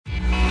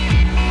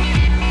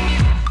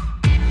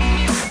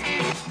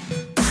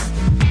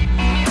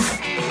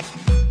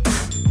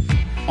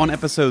On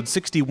episode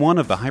 61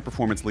 of the High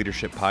Performance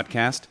Leadership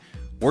Podcast,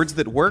 words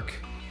that work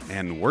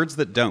and words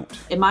that don't.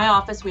 In my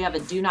office, we have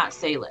a do not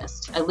say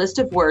list, a list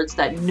of words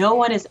that no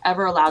one is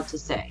ever allowed to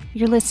say.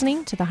 You're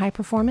listening to the High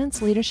Performance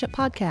Leadership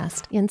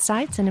Podcast,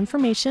 insights and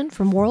information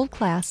from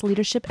world-class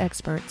leadership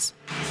experts.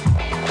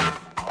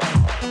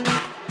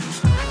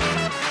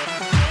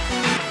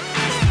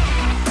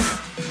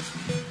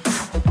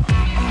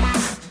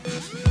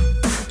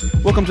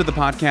 Welcome to the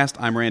podcast.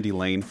 I'm Randy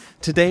Lane.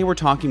 Today we're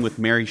talking with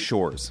Mary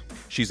Shores.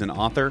 She's an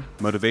author,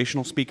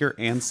 motivational speaker,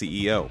 and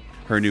CEO.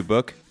 Her new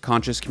book,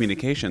 Conscious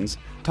Communications,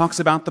 talks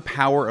about the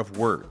power of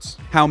words,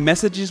 how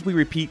messages we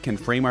repeat can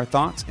frame our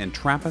thoughts and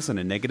trap us in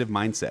a negative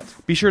mindset.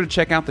 Be sure to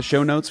check out the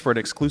show notes for an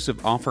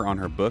exclusive offer on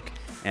her book.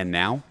 And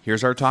now,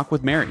 here's our talk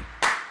with Mary.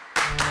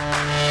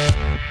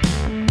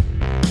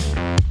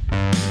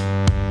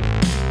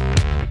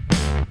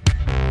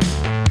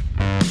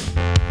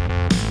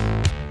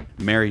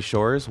 Mary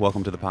Shores,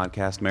 welcome to the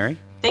podcast, Mary.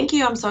 Thank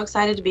you. I'm so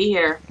excited to be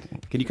here.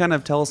 Can you kind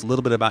of tell us a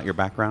little bit about your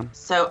background?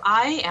 So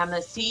I am the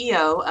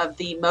CEO of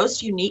the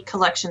most unique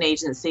collection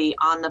agency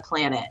on the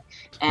planet.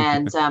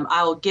 And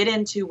I will get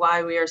into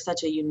why we are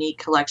such a unique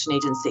collection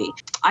agency.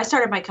 I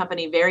started my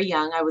company very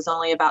young. I was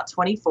only about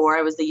 24.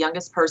 I was the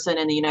youngest person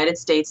in the United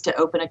States to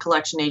open a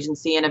collection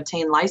agency and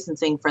obtain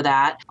licensing for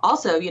that.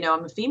 Also,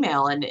 I'm a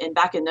female. And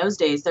back in those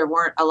days, there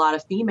weren't a lot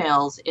of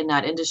females in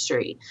that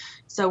industry.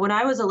 So when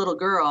I was a little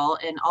girl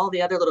and all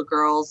the other little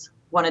girls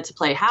wanted to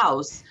play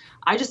house,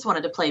 I just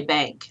wanted to play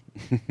bank.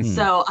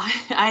 So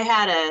I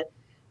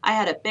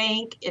had a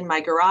bank in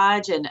my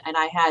garage and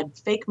I had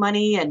fake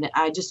money and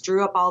I just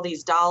drew up all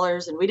these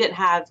dollars, and we didn't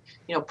have,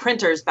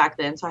 printers back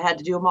then. So I had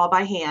to do them all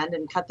by hand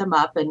and cut them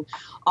up, and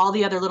all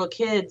the other little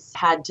kids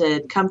had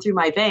to come through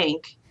my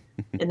bank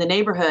in the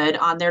neighborhood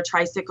on their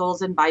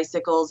tricycles and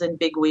bicycles and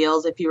big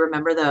wheels, if you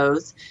remember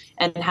those,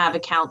 and have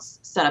accounts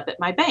set up at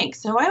my bank.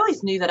 So I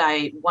always knew that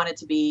I wanted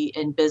to be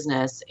in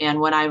business. And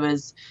when I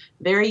was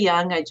very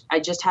young, I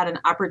just had an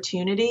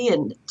opportunity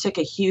and took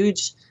a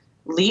huge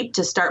leap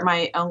to start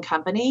my own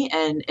company.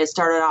 And it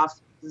started off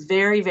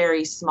very,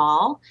 very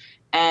small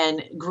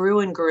and grew.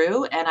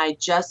 And I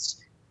just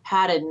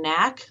had a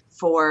knack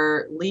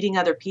for leading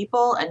other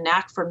people, a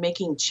knack for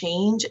making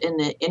change in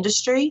the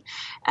industry.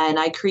 And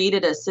I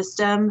created a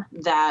system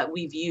that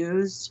we've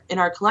used in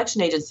our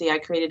collection agency. I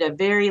created a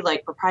very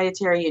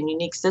proprietary and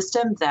unique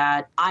system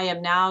that I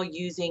am now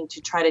using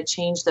to try to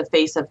change the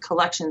face of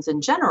collections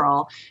in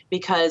general,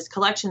 because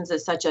collections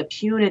is such a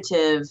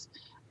punitive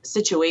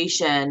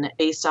situation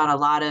based on a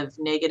lot of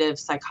negative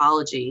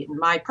psychology.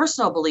 My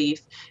personal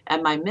belief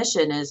and my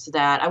mission is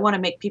that I want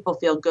to make people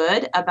feel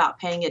good about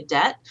paying a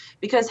debt,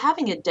 because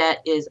having a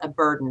debt is a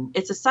burden.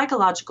 It's a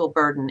psychological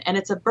burden, and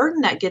it's a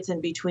burden that gets in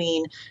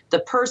between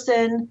the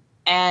person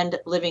and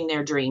living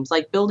their dreams,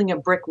 like building a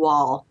brick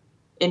wall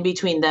in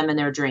between them and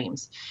their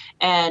dreams.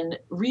 And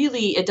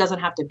really, it doesn't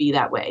have to be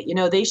that way.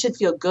 They should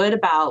feel good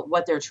about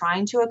what they're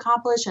trying to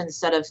accomplish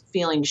instead of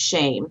feeling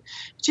shame.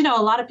 But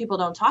a lot of people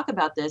don't talk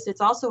about this.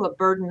 It's also a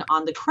burden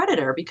on the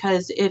creditor,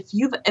 because if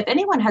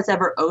anyone has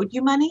ever owed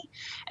you money,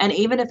 and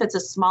even if it's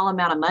a small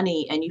amount of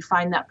money and you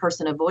find that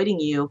person avoiding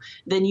you,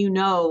 then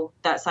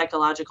that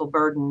psychological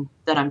burden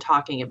that I'm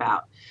talking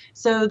about.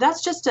 So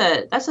that's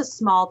a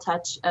small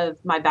touch of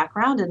my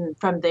background. And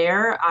from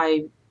there,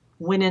 I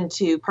went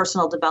into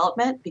personal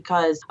development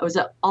because I was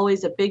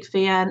always a big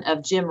fan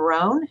of Jim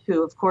Rohn,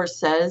 who of course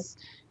says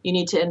you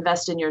need to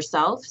invest in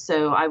yourself.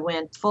 So I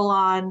went full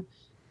on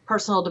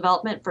personal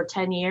development for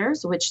 10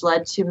 years, which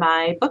led to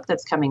my book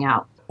that's coming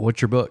out.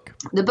 What's your book?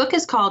 The book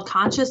is called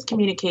Conscious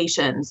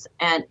Communications,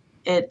 and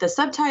the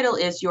subtitle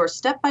is Your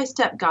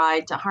Step-by-Step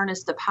Guide to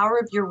Harness the Power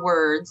of Your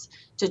Words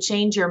to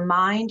Change Your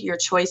Mind, Your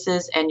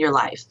Choices, and Your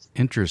Life.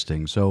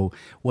 Interesting. So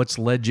what's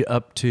led you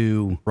up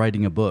to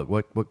writing a book?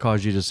 What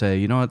caused you to say,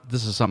 you know what,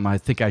 this is something I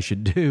think I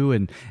should do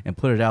and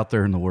put it out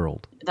there in the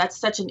world? That's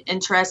such an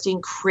interesting,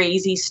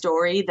 crazy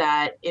story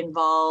that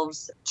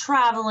involves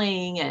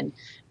traveling and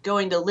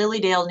going to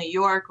Lilydale, New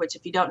York, which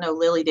if you don't know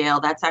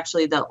Lilydale, that's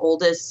actually the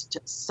oldest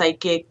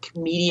psychic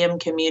medium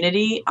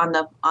community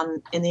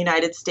in the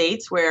United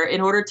States, where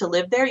in order to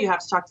live there, you have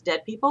to talk to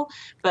dead people.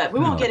 But we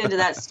won't get into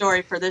that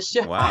story for this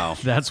show. Wow.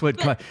 That's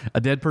what a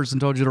dead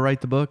person told you to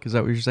write the book? Is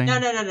that what you're saying?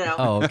 No.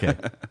 Oh, okay.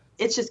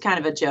 It's just kind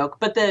of a joke.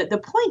 But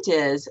the point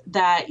is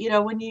that,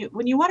 when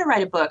you want to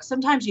write a book,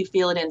 sometimes you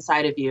feel it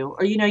inside of you,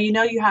 or,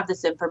 you have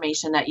this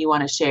information that you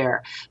want to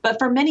share. But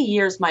for many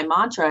years, my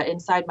mantra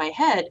inside my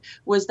head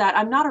was that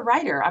I'm not a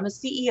writer. I'm a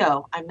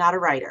CEO. I'm not a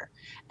writer.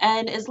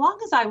 And as long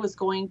as I was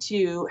going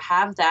to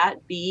have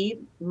that be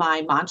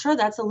my mantra,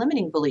 that's a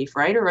limiting belief,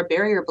 right? Or a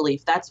barrier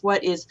belief. That's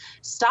what is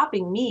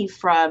stopping me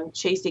from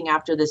chasing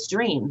after this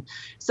dream.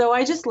 So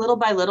I just little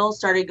by little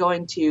started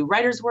going to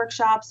writers'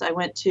 workshops. I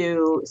went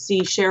to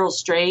see Cheryl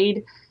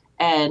Strayed,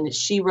 and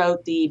she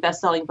wrote the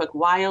best-selling book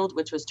Wild,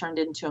 which was turned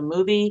into a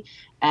movie,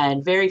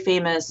 and very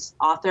famous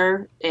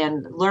author,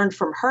 and learned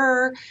from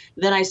her.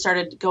 Then I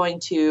started going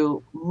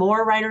to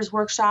more writers'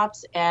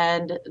 workshops,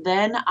 and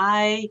then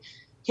I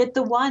hit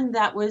the one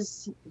that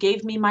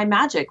gave me my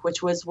magic,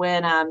 which was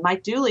when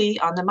Mike Dooley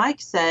on the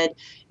mic said,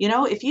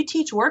 if you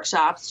teach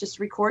workshops, just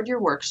record your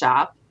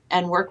workshop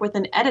and work with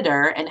an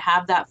editor and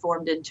have that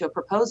formed into a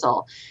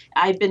proposal.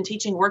 I've been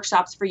teaching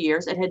workshops for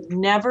years. It had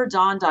never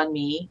dawned on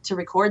me to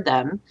record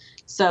them.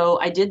 So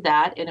I did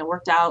that and it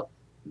worked out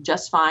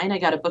just fine. I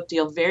got a book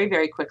deal very,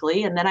 very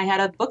quickly. And then I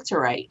had a book to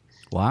write.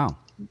 Wow.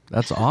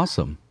 That's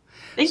awesome.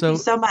 Thank you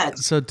so much.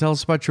 So tell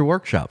us about your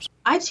workshops.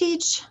 I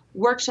teach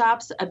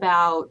workshops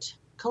about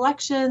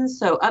collections,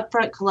 so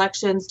upfront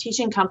collections,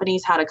 teaching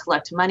companies how to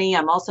collect money.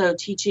 I'm also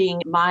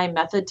teaching my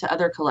method to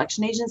other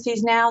collection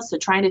agencies now. So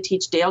trying to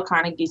teach Dale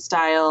Carnegie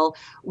style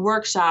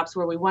workshops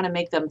where we want to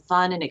make them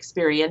fun and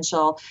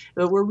experiential,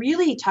 but we're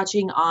really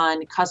touching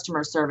on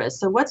customer service.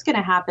 So what's going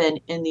to happen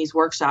in these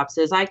workshops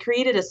is I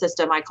created a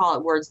system, I call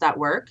it Words That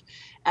Work.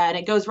 And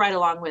it goes right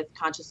along with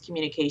conscious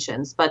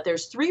communications. But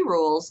there's 3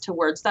 rules to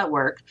Words That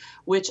Work,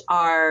 which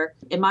are,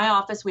 in my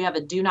office, we have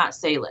a do not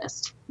say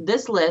list.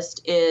 This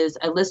list is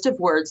a list of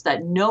words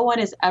that no one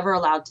is ever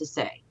allowed to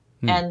say.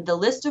 And the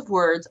list of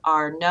words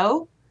are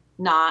no,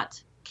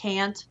 not,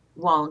 can't,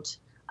 won't,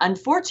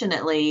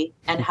 unfortunately,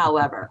 and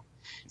however.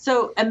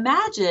 So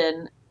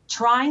imagine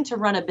trying to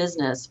run a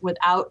business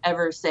without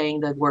ever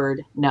saying the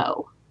word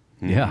no.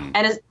 Yeah.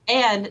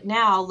 And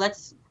now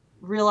let's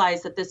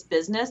realize that this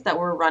business that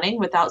we're running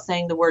without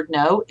saying the word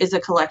no is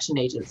a collection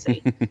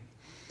agency.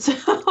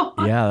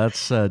 Yeah,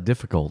 that's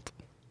difficult.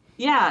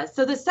 Yeah.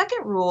 So the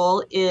second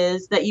rule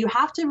is that you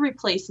have to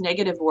replace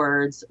negative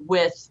words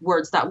with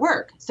words that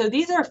work. So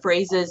these are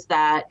phrases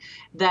that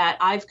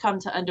I've come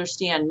to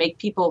understand make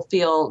people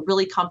feel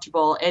really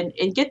comfortable and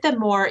get them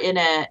more in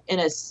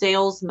a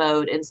sales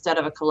mode instead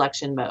of a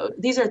collection mode.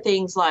 These are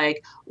things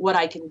like, what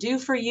I can do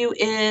for you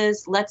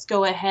is, let's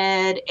go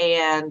ahead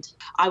and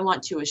I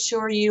want to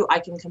assure you, I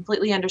can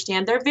completely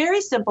understand. They're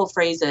very simple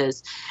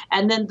phrases.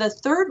 And then the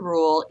third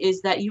rule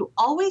is that you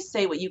always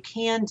say what you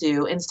can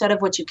do instead of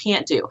what you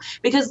can't do.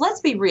 Because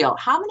let's be real,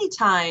 how many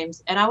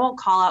times, and I won't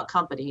call out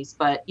companies,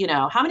 but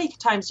how many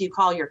times do you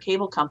call your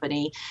cable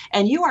company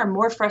and you are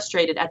more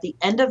frustrated at the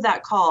end of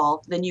that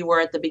call than you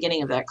were at the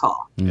beginning of that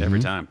call?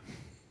 Every time.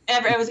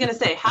 I was going to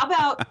say, how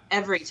about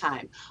every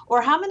time?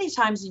 Or how many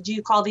times did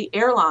you call the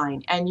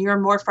airline and you're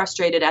more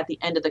frustrated at the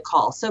end of the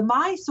call? So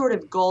my sort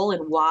of goal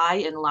and why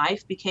in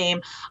life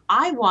became,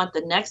 I want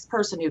the next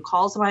person who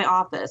calls my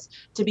office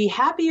to be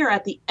happier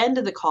at the end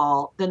of the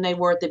call than they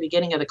were at the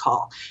beginning of the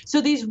call.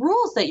 So these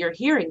rules that you're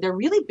hearing, they're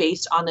really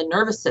based on the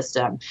nervous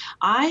system.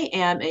 I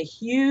am a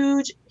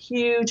huge,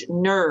 huge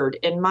nerd.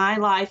 In my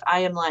life, I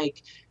am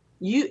like,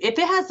 if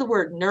it has the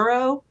word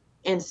neuro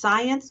and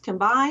science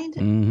combined,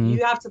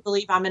 you have to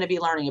believe I'm going to be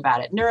learning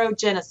about it.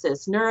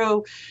 Neurogenesis,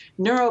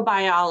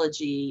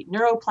 neurobiology,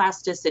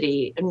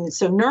 neuroplasticity. And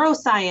so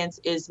neuroscience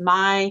is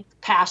my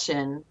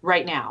passion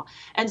right now.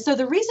 And so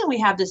the reason we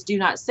have this do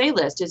not say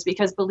list is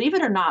because, believe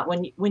it or not,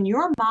 when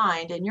your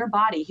mind and your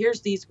body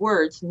hears these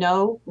words,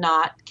 no,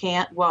 not,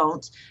 can't,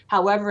 won't,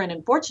 however, and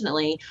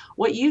unfortunately,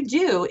 what you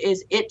do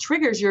is it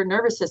triggers your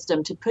nervous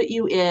system to put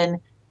you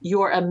in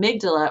your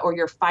amygdala or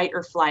your fight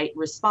or flight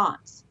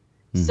response.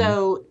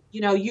 So,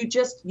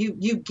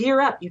 you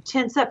gear up, you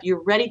tense up,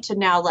 you're ready to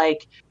now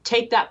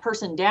take that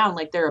person down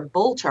like they're a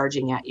bull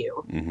charging at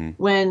you.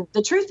 When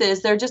the truth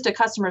is they're just a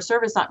customer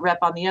service rep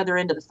on the other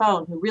end of the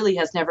phone who really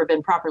has never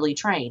been properly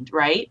trained,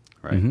 right?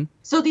 Right.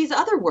 So these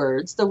other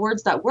words, the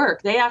words that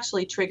work, they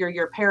actually trigger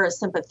your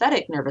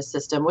parasympathetic nervous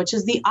system, which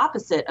is the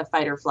opposite of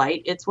fight or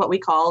flight. It's what we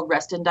call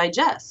rest and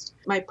digest.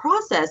 My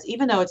process,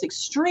 even though it's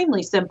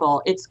extremely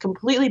simple, it's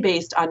completely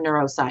based on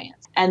neuroscience.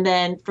 And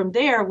then from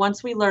there,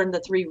 once we learn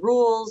the 3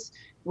 rules,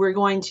 we're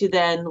going to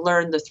then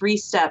learn the 3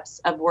 steps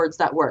of Words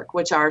That Work,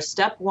 which are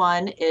step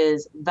 1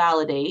 is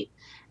validate.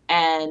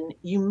 And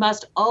you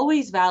must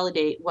always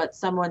validate what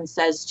someone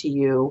says to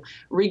you,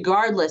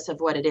 regardless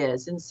of what it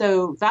is. And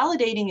so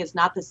validating is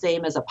not the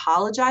same as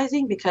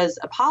apologizing, because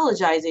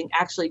apologizing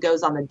actually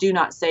goes on the do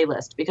not say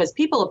list, because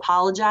people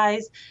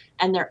apologize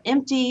and they're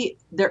empty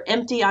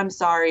I'm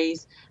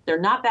sorries. They're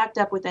not backed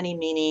up with any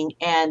meaning,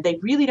 and they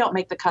really don't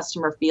make the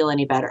customer feel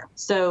any better.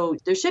 So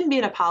there shouldn't be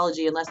an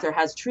apology unless there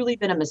has truly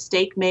been a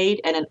mistake made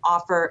and an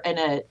offer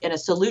and a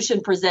solution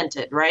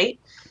presented, right?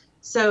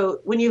 So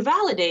when you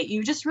validate,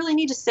 you just really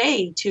need to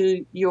say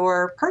to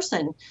your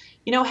person,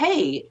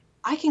 hey,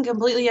 I can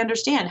completely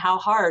understand how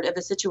hard of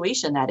a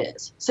situation that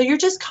is. So you're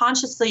just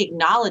consciously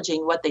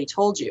acknowledging what they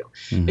told you.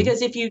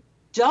 Because if you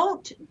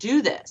don't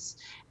do this,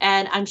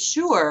 and I'm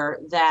sure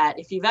that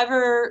if you've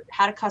ever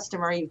had a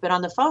customer you've been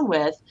on the phone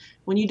with,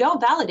 when you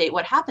don't validate,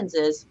 what happens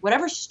is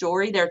whatever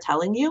story they're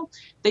telling you,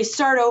 they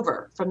start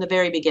over from the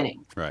very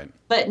beginning. Right.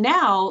 But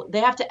now they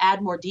have to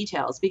add more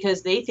details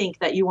because they think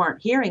that you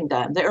aren't hearing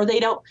them, or they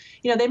don't,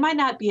 they might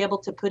not be able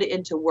to put it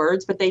into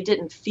words, but they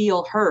didn't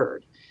feel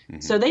heard.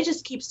 So they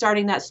just keep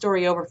starting that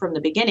story over from the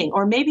beginning.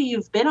 Or maybe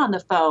you've been on the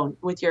phone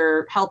with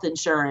your health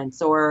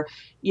insurance or,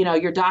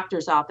 your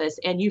doctor's office,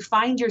 and you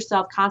find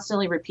yourself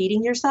constantly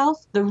repeating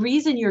yourself. The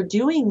reason you're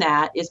doing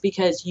that is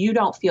because you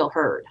don't feel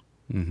heard.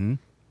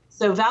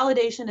 So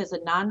validation is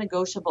a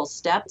non-negotiable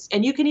step,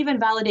 and you can even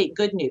validate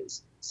good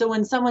news. So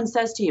when someone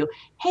says to you,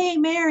 "Hey,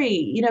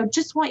 Mary,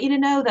 just want you to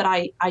know that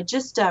I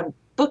just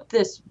booked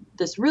this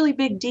really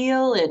big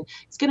deal and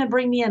it's going to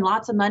bring me in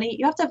lots of money,"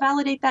 you have to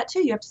validate that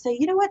too. You have to say,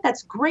 "You know what?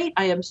 That's great.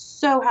 I am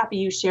so happy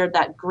you shared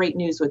that great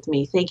news with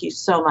me. Thank you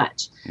so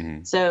much."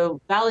 Mm-hmm.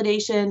 So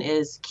validation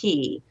is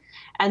key.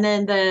 And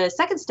then the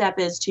second step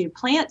is to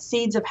plant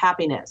seeds of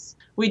happiness.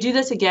 We do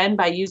this again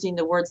by using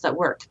the words that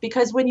work,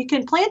 because when you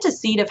can plant a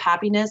seed of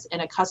happiness in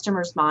a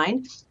customer's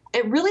mind,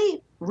 it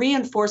really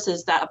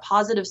reinforces that a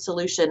positive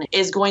solution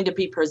is going to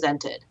be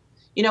presented.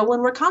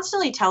 When we're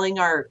constantly telling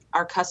our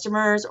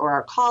customers or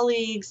our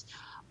colleagues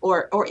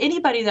or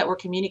anybody that we're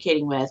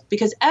communicating with,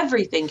 because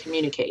everything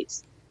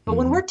communicates, but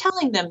when we're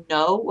telling them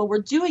no, what we're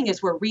doing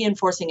is we're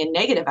reinforcing a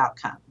negative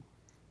outcome,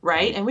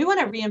 right? And we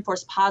want to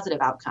reinforce positive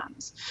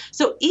outcomes.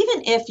 So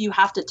even if you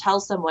have to tell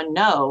someone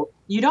no,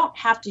 you don't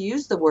have to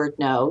use the word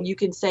no. You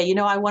can say,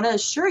 I want to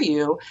assure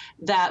you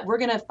that we're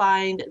going to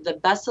find the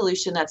best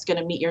solution that's going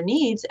to meet your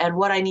needs. And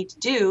what I need to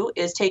do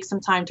is take some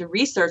time to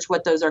research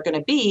what those are going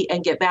to be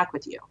and get back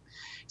with you.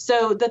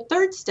 So the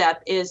third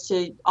step is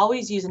to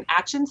always use an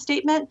action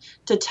statement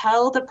to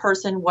tell the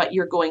person what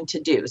you're going to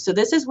do. So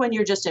this is when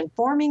you're just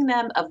informing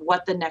them of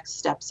what the next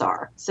steps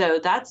are. So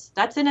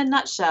that's in a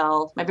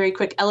nutshell, my very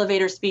quick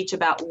elevator speech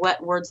about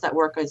what Words That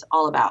Work is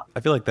all about. I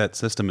feel like that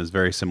system is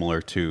very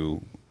similar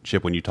to,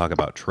 Chip, when you talk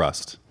about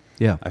trust.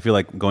 Yeah. I feel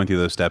like going through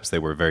those steps, they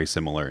were very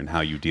similar in how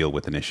you deal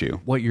with an issue.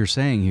 What you're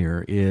saying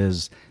here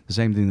is the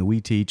same thing that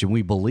we teach and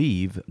we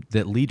believe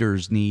that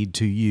leaders need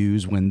to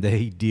use when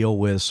they deal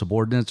with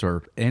subordinates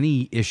or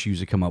any issues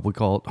that come up. We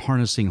call it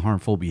harnessing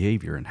harmful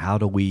behavior. And how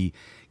do we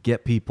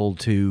get people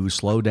to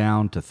slow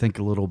down, to think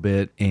a little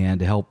bit, and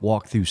to help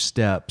walk through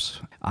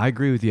steps? I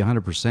agree with you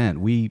 100%.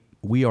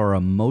 We are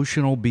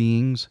emotional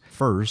beings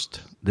first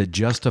that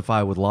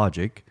justify with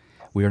logic.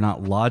 We are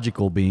not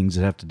logical beings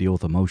that have to deal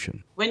with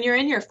emotion. When you're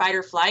in your fight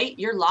or flight,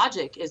 your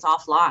logic is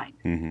offline.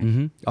 Mm-hmm.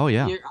 Mm-hmm. Oh,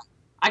 yeah.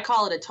 I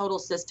call it a total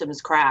systems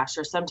crash,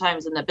 or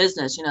sometimes in the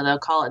business, they'll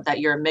call it that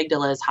your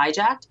amygdala is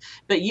hijacked.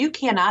 But you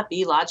cannot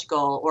be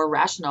logical or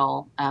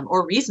rational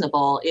or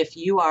reasonable if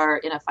you are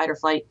in a fight or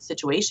flight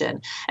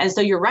situation. And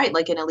so you're right,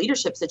 like in a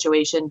leadership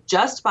situation,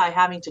 just by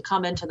having to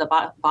come into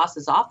the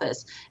boss's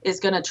office is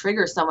going to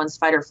trigger someone's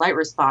fight or flight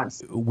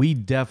response. We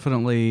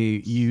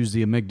definitely use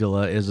the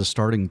amygdala as a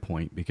starting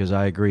point, because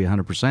I agree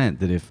 100%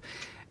 that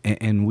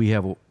and we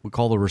have what we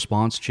call the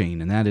response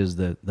chain, and that is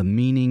the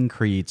meaning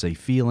creates a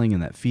feeling,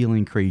 and that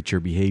feeling creates your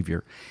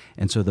behavior.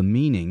 And so the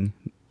meaning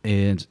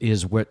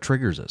is what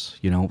triggers us.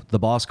 The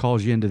boss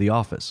calls you into the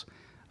office.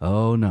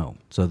 Oh, no.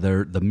 So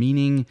the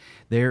meaning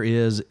there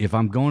is, if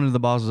I'm going to the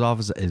boss's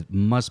office, it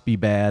must be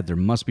bad. There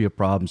must be a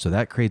problem. So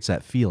that creates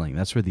that feeling.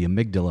 That's where the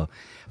amygdala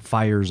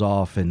fires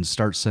off and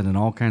starts sending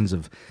all kinds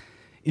of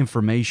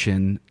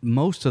information,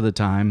 most of the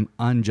time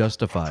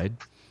unjustified,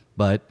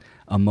 but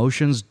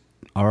emotions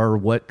are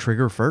what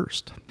trigger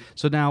first.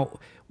 So now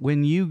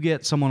when you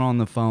get someone on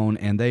the phone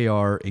and they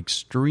are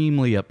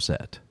extremely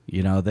upset,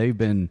 they've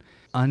been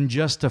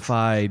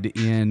unjustified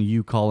in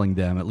you calling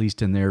them, at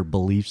least in their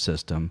belief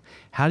system,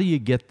 how do you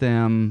get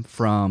them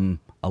from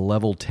a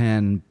level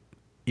 10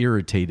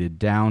 irritated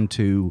down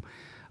to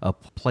a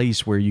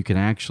place where you can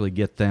actually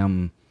get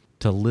them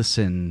to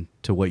listen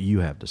to what you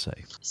have to say?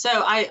 So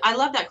I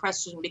love that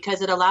question,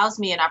 because it allows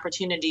me an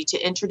opportunity to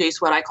introduce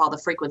what I call the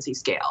frequency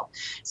scale.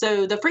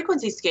 So the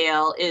frequency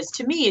scale is,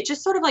 to me, it's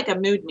just sort of like a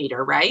mood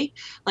meter, right?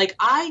 Like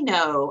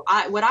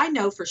what I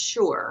know for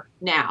sure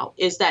now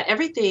is that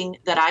everything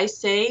that I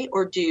say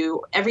or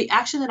do, every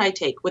action that I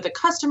take with a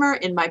customer,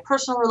 in my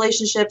personal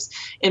relationships,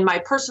 in my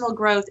personal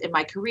growth, in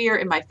my career,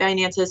 in my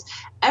finances,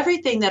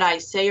 everything that I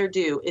say or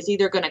do is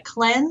either going to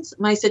cleanse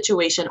my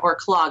situation or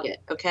clog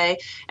it, okay?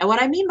 And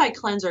what I mean by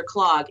cleanse or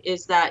clog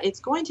is that it's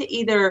going to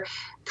either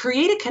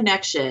create a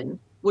connection,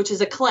 which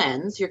is a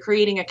cleanse, you're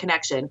creating a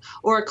connection,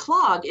 or a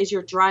clog is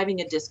you're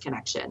driving a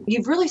disconnection.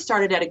 You've really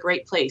started at a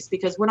great place,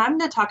 because when I'm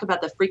going to talk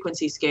about the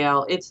frequency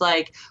scale, it's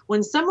like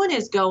when someone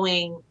is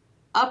going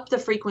up the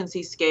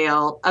frequency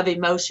scale of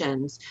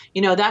emotions,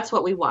 that's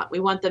what we want. We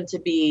want them to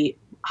be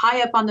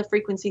high up on the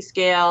frequency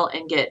scale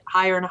and get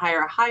higher and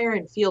higher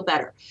and feel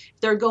better.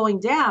 If they're going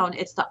down,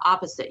 it's the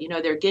opposite.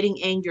 They're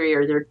getting angry,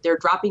 or they're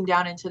dropping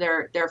down into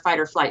their fight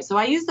or flight. So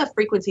I use the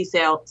frequency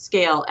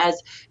scale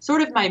as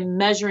sort of my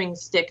measuring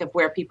stick of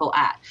where people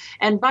at.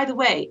 And by the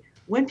way,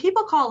 when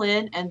people call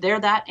in and they're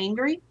that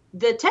angry,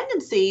 the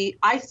tendency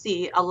I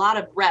see a lot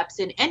of reps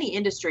in any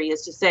industry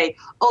is to say,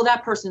 oh,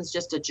 that person's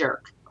just a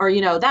jerk, or,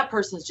 that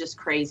person's just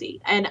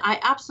crazy. And I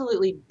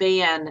absolutely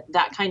ban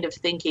that kind of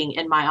thinking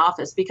in my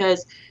office,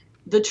 because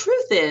the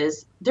truth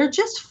is they're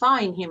just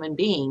fine human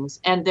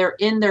beings, and they're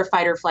in their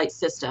fight or flight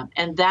system.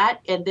 And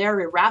their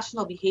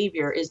irrational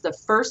behavior is the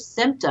first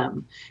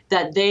symptom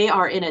that they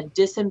are in a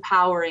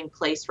disempowering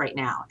place right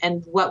now.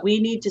 And what we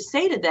need to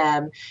say to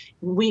them,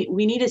 we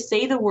need to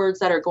say the words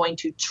that are going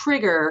to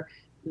trigger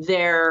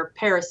their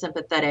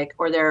parasympathetic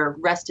or their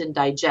rest and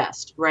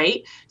digest,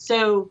 right?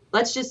 So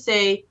let's just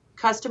say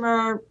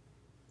customer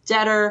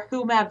debtor,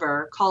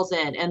 whomever calls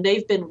in and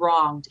they've been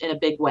wronged in a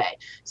big way.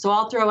 So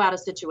I'll throw out a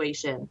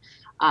situation.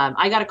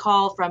 I got a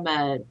call from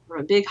a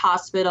big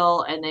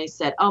hospital and they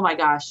said, oh my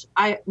gosh,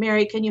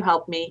 Mary, can you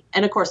help me?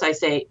 And of course I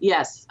say,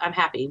 yes, I'm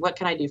happy. What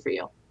can I do for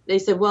you? They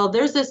said, well,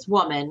 there's this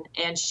woman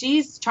and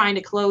she's trying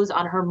to close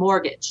on her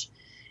mortgage.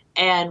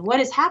 And what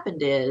has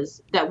happened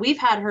is that we've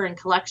had her in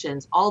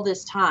collections all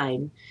this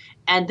time,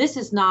 and this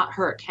is not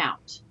her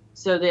account.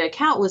 So the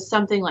account was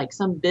something like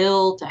some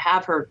bill to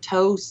have her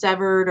toe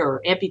severed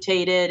or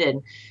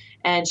amputated,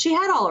 and she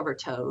had all of her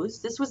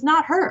toes. This was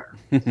not her.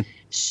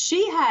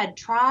 She had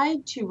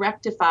tried to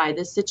rectify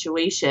this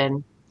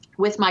situation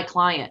with my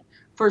client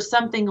for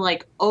something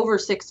like over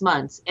 6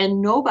 months, and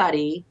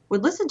nobody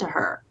would listen to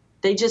her.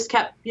 They just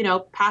kept,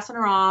 passing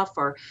her off,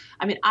 or,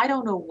 I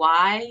don't know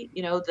why,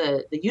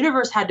 the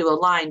universe had to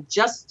align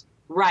just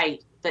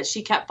right that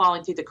she kept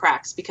falling through the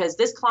cracks, because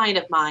this client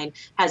of mine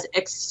has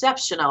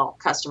exceptional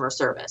customer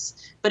service.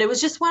 But it was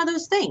just one of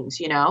those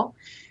things,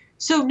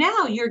 So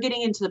now you're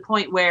getting into the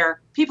point where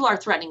people are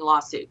threatening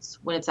lawsuits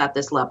when it's at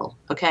this level.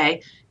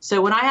 Okay.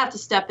 So when I have to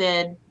step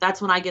in,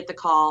 that's when I get the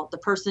call. The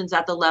person's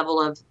at the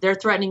level of they're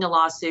threatening a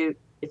lawsuit.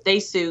 If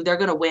they sue, they're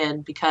going to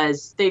win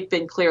because they've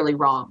been clearly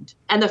wronged.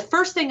 And the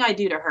first thing I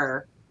do to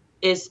her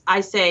is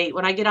I say,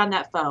 when I get on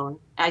that phone,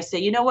 I say,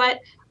 you know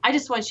what? I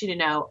just want you to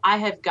know I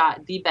have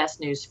got the best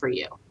news for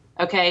you.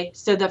 Okay.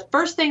 So the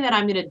first thing that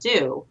I'm going to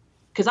do,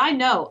 because I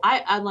know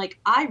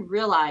I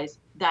realize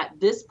that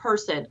this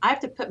person, I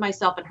have to put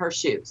myself in her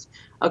shoes.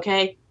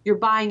 Okay. You're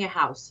buying a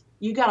house.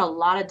 You got a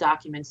lot of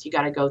documents you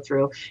got to go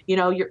through.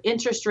 Your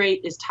interest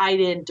rate is tied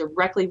in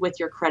directly with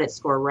your credit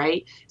score,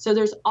 right? So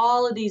there's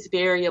all of these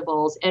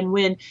variables. And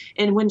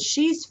when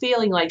she's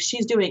feeling like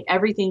she's doing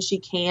everything she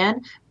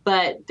can,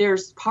 but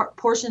there's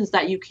portions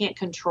that you can't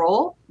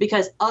control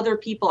because other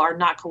people are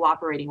not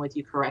cooperating with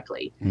you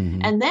correctly. Mm-hmm.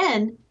 And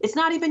then it's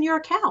not even your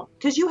account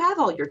because you have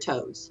all your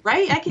toes,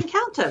 right? I can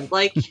count them.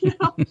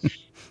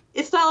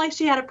 It's not like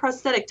she had a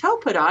prosthetic toe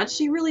put on.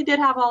 She really did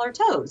have all her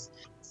toes.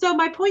 So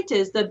my point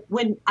is that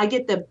when I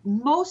get the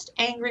most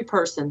angry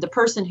person, the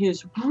person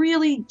who's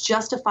really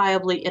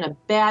justifiably in a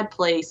bad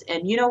place,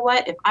 and you know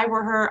what? If I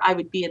were her, I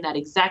would be in that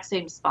exact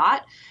same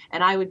spot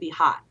and I would be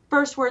hot.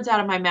 First words out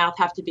of my mouth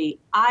have to be,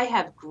 I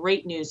have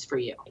great news for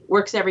you.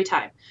 Works every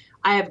time.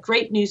 I have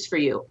great news for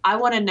you. I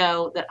want to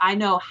know that I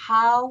know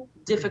how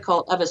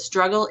difficult of a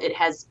struggle it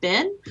has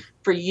been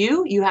for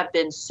you. You have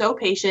been so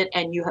patient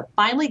and you have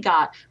finally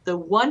got the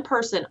one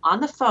person on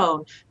the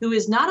phone who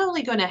is not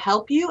only going to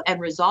help you and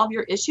resolve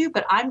your issue,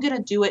 but I'm going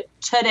to do it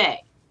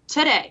today.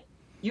 Today.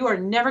 You are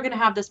never going to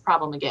have this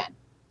problem again.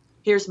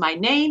 Here's my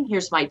name.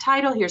 Here's my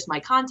title. Here's my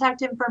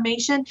contact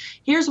information.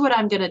 Here's what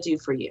I'm going to do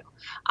for you.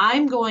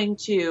 I'm going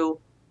to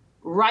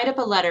write up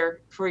a letter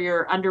for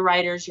your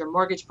underwriters, your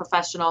mortgage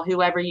professional,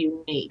 whoever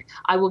you need.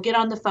 I will get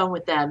on the phone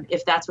with them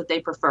if that's what they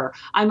prefer.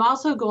 I'm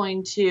also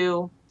going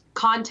to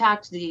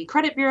contact the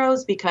credit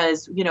bureaus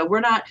because,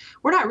 we're not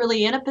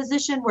really in a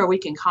position where we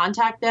can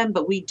contact them,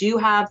 but we do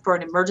have, for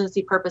an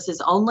emergency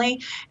purposes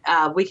only,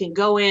 we can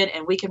go in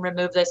and we can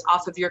remove this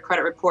off of your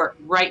credit report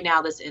right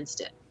now, this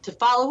instant. To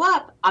follow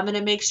up, I'm going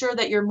to make sure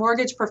that your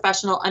mortgage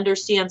professional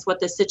understands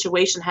what the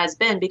situation has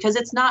been, because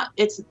it's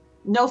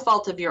no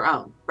fault of your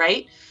own,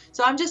 right?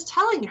 So I'm just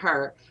telling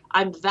her,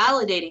 I'm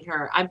validating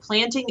her, I'm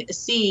planting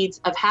seeds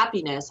of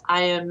happiness,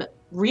 I am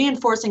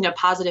reinforcing a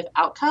positive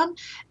outcome,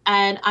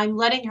 and I'm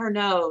letting her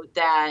know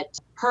that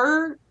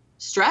her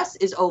stress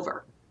is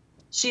over.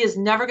 She is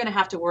never going to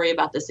have to worry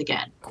about this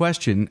again.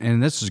 Question,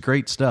 and this is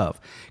great stuff.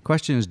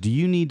 Question is, do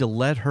you need to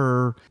let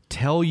her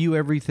tell you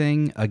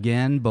everything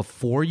again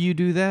before you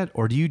do that?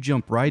 Or do you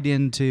jump right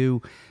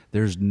into,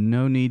 there's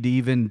no need to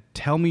even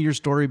tell me your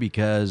story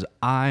because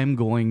I'm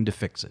going to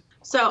fix it?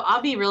 So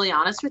I'll be really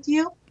honest with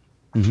you.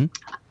 Mm-hmm.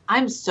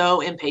 I'm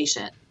so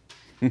impatient.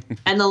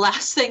 And the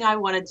last thing I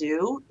want to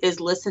do is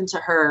listen to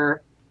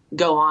her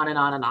go on and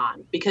on and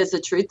on. Because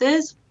the truth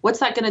is, what's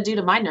that going to do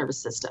to my nervous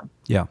system?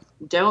 Yeah.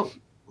 Don't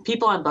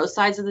people on both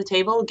sides of the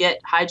table get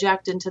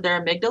hijacked into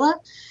their amygdala?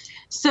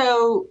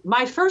 So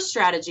my first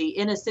strategy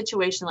in a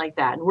situation like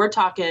that, and we're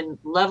talking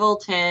level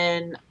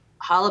 10,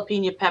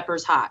 jalapeno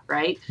peppers hot,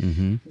 right?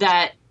 Mm-hmm.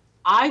 That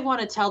I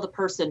want to tell the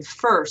person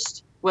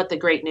first what the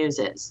great news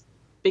is,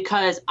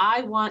 because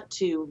I want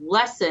to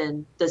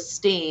lessen the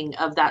sting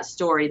of that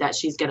story that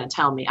she's going to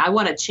tell me. I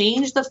want to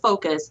change the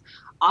focus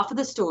off of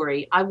the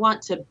story. I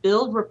want to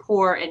build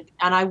rapport and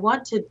I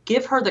want to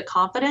give her the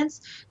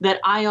confidence that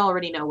I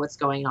already know what's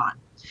going on.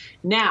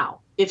 Now,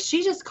 if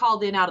she just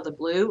called in out of the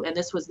blue and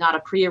this was not a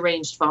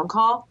prearranged phone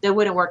call, that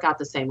wouldn't work out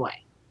the same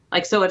way.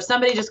 So if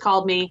somebody just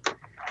called me,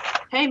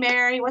 hey,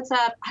 Mary, what's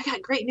up? I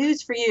got great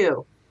news for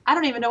you. I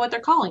don't even know what they're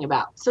calling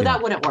about. So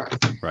that wouldn't work.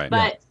 Right.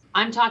 But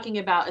I'm talking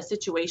about a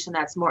situation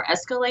that's more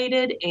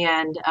escalated,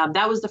 and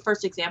that was the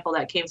first example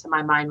that came to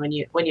my mind when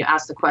you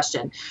asked the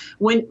question.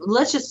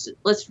 Let's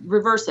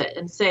reverse it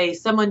and say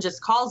someone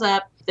just calls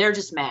up, they're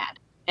just mad,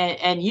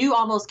 and you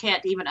almost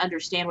can't even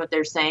understand what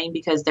they're saying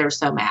because they're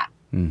so mad.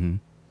 Mm-hmm.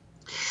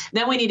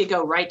 Then we need to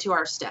go right to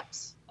our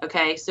steps.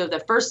 Okay, so the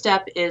first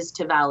step is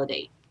to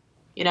validate.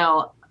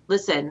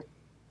 Listen,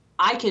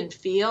 I can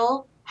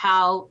feel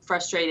how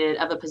frustrated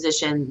of a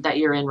position that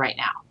you're in right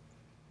now.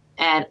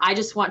 And I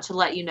just want to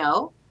let you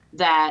know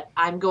that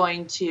I'm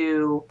going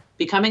to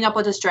be coming up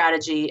with a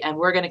strategy and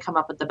we're going to come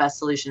up with the best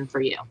solution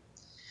for you.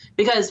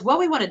 Because what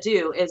we want to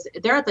do is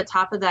they're at the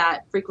top of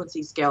that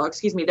frequency scale,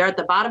 they're at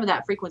the bottom of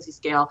that frequency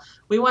scale.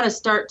 We want to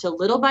start to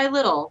little by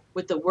little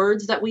with the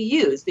words that we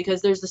use,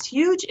 because there's this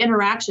huge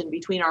interaction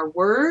between our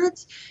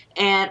words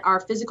and our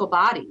physical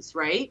bodies,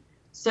 right?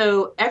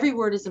 So every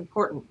word is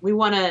important. We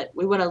want to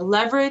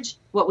leverage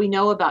what we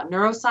know about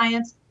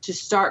neuroscience to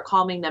start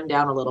calming them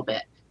down a little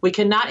bit. We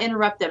cannot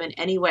interrupt them in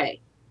any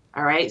way.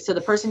 All right. So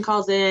the person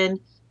calls in,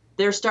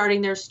 they're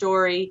starting their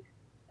story.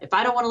 If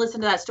I don't want to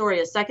listen to that story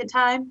a second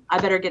time, I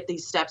better get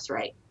these steps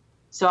right.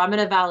 So I'm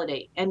going to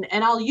validate, and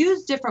I'll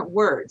use different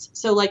words.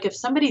 So like if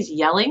somebody's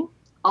yelling,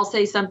 I'll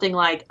say something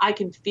like, I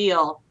can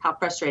feel how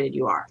frustrated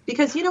you are.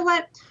 Because you know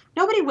what?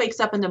 Nobody wakes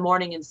up in the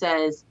morning and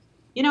says,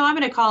 I'm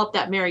going to call up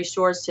that Mary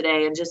Shores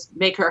today and just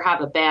make her have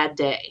a bad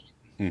day.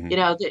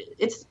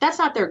 Mm-hmm. That's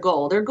not their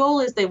goal. Their goal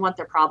is they want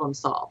their problem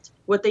solved.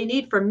 What they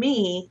need from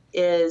me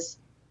is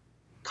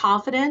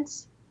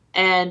confidence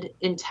and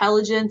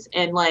intelligence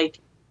and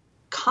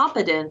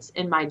competence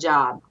in my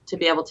job to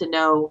be able to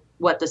know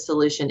what the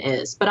solution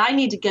is. But I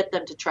need to get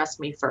them to trust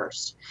me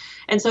first.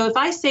 And so if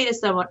I say to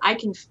someone, I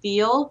can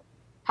feel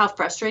how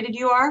frustrated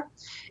you are,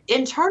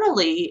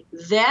 internally,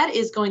 that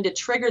is going to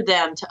trigger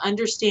them to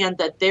understand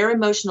that their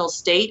emotional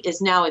state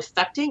is now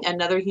affecting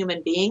another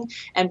human being.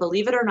 And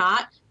believe it or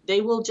not,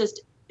 they will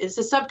it's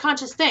a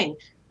subconscious thing,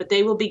 but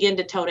they will begin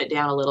to tone it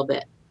down a little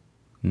bit.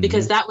 Mm-hmm.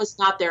 Because that was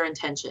not their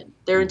intention.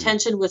 Their mm-hmm.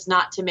 intention was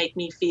not to make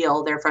me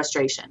feel their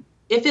frustration.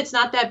 If it's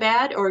not that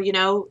bad, or,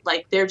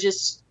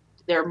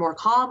 they're more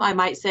calm, I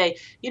might say,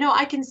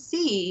 I can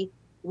see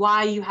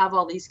why you have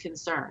all these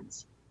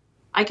concerns.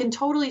 I can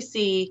totally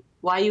see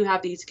why you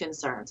have these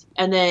concerns.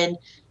 And then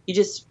you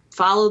just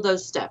follow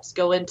those steps,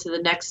 go into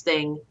the next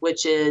thing,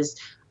 which is,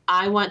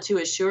 I want to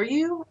assure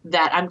you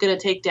that I'm going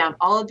to take down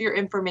all of your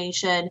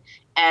information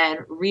and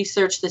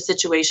research the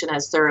situation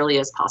as thoroughly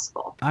as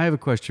possible. I have a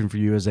question for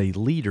you as a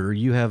leader.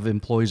 You have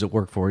employees that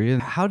work for you.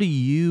 How do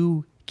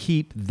you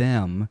keep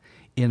them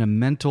in a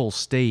mental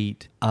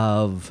state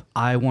of,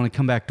 I want to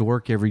come back to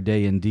work every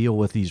day and deal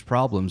with these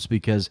problems?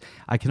 Because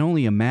I can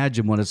only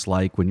imagine what it's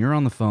like when you're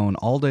on the phone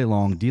all day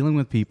long dealing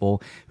with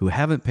people who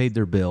haven't paid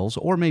their bills,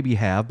 or maybe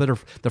have,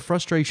 but the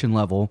frustration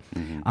level,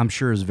 mm-hmm. I'm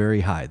sure, is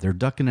very high. They're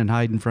ducking and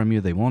hiding from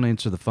you. They won't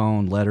answer the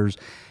phone, letters.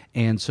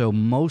 And so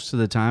most of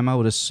the time, I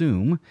would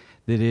assume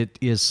that it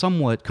is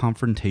somewhat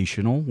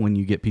confrontational when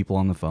you get people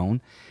on the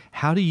phone.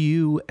 How do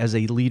you, as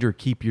a leader,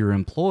 keep your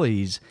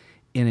employees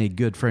in a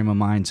good frame of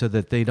mind so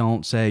that they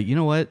don't say, you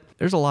know what,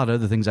 there's a lot of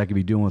other things I could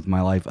be doing with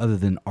my life other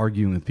than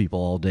arguing with people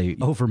all day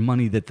over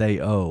money that they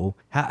owe?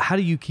 How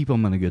do you keep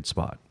them in a good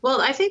spot?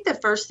 Well, I think the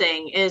first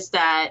thing is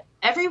that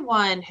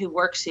everyone who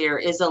works here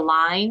is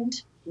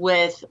aligned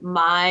with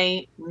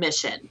my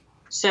mission.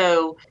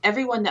 So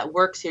everyone that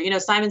works here,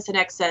 Simon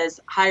Sinek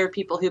says, hire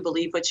people who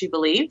believe what you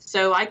believe.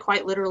 So I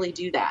quite literally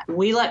do that.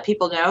 We let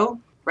people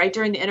know right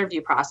during the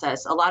interview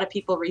process. A lot of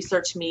people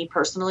research me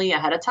personally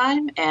ahead of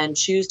time and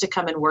choose to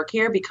come and work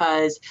here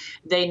because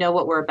they know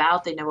what we're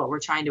about. They know what we're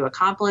trying to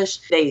accomplish.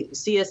 They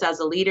see us as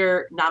a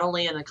leader, not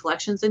only in the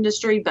collections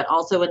industry, but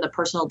also in the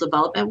personal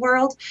development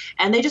world.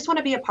 And they just want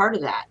to be a part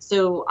of that.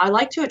 So I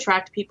like to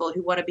attract people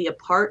who want to be a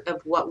part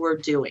of what we're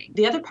doing.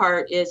 The other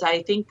part is,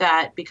 I think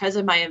that because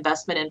of my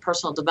investment in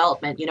personal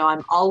development,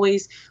 I'm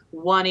always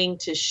wanting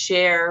to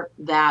share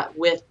that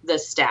with the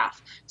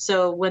staff.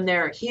 So when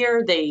they're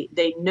here,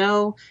 they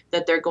know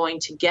that they're going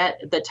to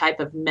get the type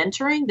of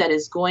mentoring that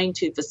is going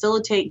to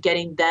facilitate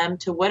getting them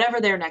to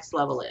whatever their next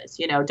level is.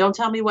 Don't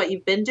tell me what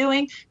you've been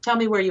doing, tell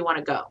me where you want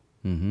to go.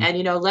 Mm-hmm.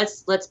 And,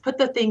 let's put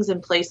the things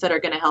in place that are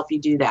going to help you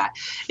do that.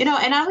 And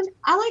I'm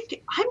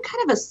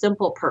kind of a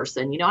simple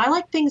person. I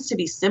like things to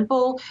be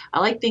simple. I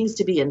like things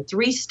to be in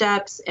 3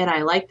 steps, and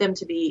I like them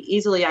to be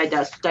easily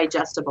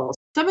digestible.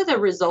 Some of the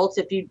results,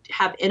 if you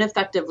have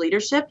ineffective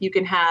leadership, you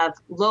can have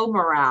low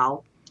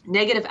morale,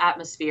 negative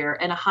atmosphere,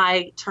 and a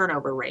high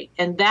turnover rate.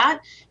 And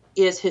that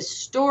is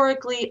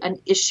historically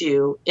an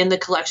issue in the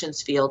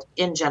collections field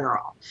in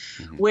general.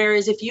 Mm-hmm.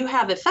 Whereas if you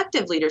have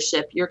effective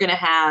leadership, you're going to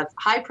have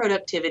high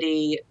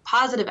productivity,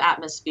 positive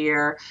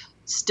atmosphere,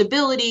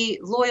 stability,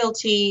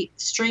 loyalty,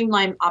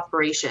 streamlined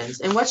operations.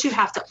 And what you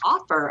have to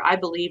offer, I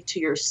believe, to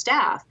your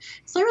staff,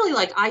 it's literally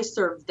like I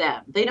serve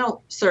them. They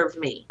don't serve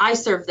me. I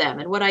serve them.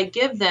 And what I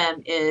give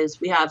them is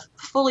we have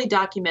fully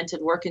documented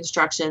work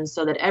instructions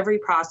so that every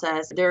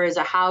process, there is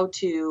a how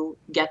to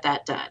get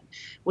that done.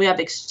 We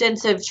have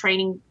extensive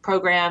training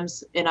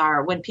programs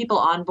when people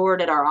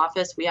onboard at our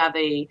office, we have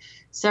a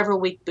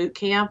several-week boot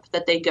camp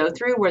that they go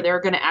through where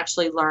they're going to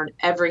actually learn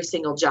every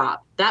single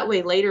job. That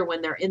way later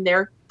when they're in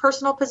their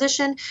personal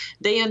position,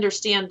 they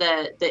understand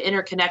the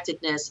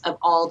interconnectedness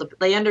of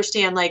they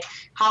understand like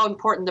how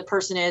important the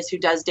person is who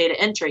does data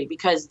entry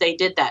because they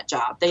did that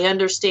job. They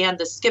understand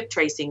the skip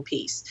tracing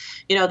piece.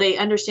 They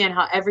understand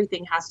how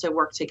everything has to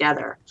work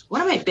together.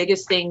 One of my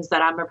biggest things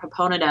that I'm a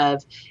proponent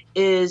of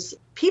is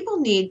people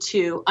need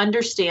to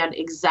understand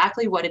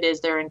exactly what it is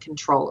they're in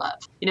control of.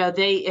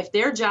 If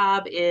their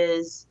job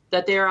is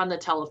that they're on the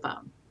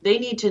telephone, they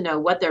need to know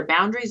what their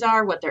boundaries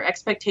are, what their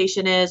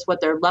expectation is,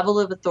 what their level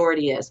of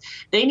authority is.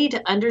 They need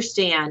to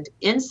understand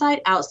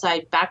inside,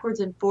 outside, backwards,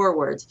 and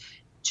forwards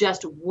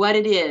just what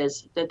it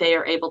is that they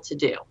are able to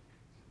do.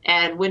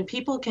 And when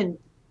people can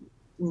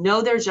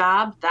know their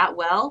job that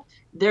well,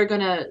 they're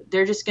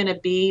just gonna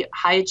be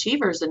high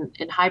achievers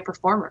and high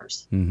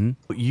performers.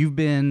 Mm-hmm. You've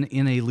been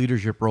in a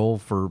leadership role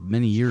for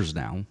many years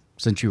now,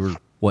 since you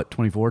were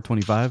 24,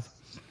 25?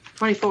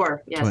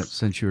 24, yes.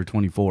 Since you were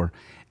 24.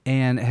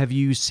 And have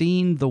you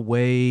seen the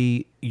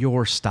way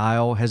your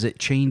style, has it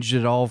changed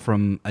at all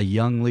from a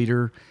young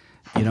leader,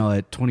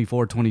 at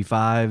 24,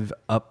 25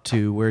 up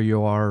to where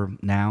you are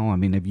now? I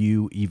mean, have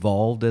you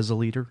evolved as a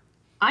leader?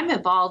 I'm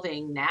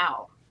evolving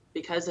now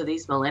because of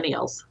these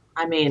millennials.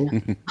 I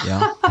mean,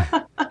 yeah.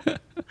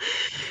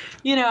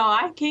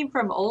 I came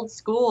from old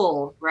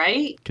school,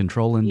 right?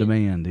 Control and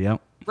demand.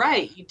 Yep.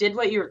 Right. You did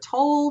what you were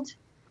told.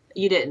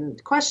 You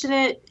didn't question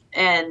it.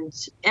 And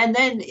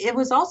then it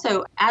was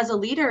also, as a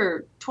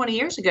leader 20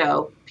 years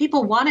ago,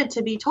 people wanted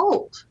to be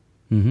told.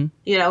 Mm-hmm.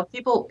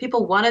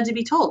 People wanted to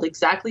be told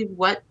exactly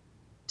what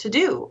to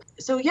do.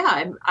 So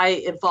yeah, I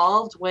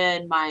evolved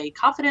when my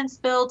confidence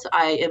built.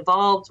 I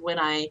evolved when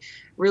I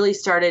really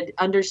started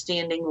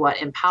understanding what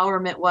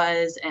empowerment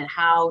was and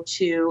how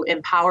to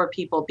empower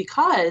people.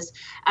 Because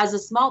as a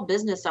small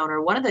business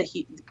owner, one of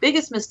the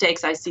biggest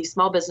mistakes I see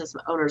small business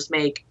owners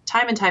make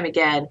time and time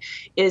again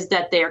is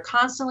that they are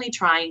constantly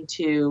trying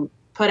to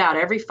put out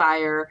every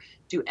fire,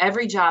 do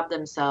every job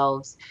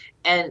themselves,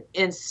 and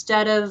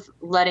instead of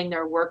letting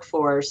their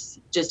workforce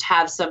just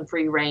have some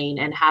free reign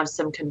and have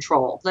some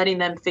control, letting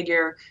them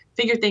figure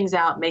things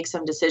out, make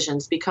some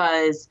decisions,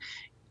 because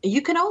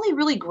you can only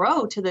really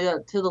grow to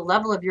the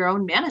level of your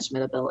own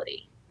management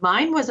ability.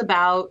 Mine was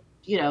about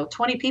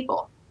 20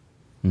 people.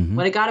 Mm-hmm.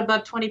 When it got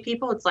above 20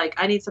 people, it's like,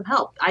 I need some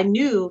help. I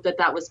knew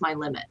that was my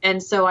limit.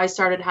 And so I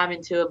started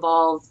having to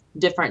evolve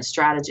different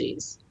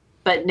strategies.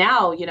 But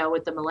now,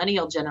 with the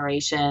millennial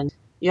generation,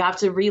 you have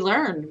to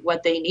relearn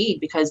what they need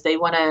because they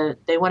want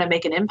to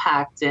make an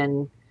impact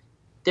and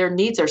their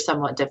needs are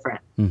somewhat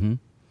different. Mm-hmm.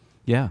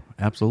 Yeah,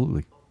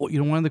 absolutely. Well,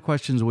 one of the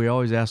questions we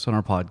always ask on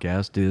our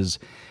podcast is,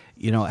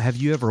 have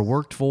you ever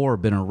worked for or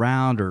been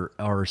around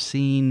or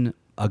seen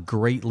a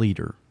great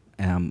leader,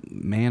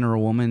 man or a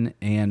woman,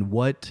 and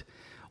what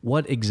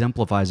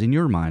exemplifies in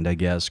your mind, I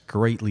guess,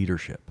 great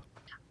leadership?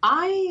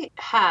 I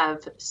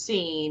have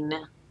seen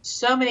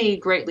so many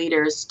great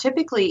leaders,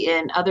 typically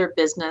in other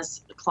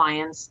business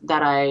clients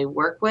that I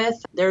work with.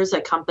 There's a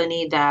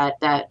company that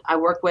I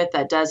work with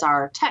that does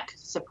our tech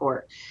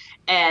support,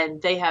 and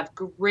they have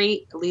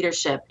great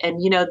leadership. And,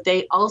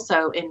 they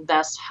also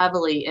invest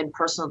heavily in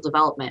personal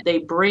development. They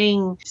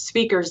bring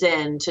speakers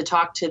in to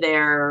talk to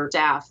their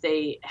staff.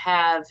 They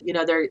have,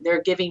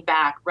 they're giving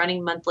back,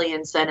 running monthly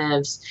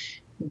incentives,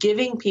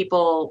 giving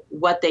people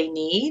what they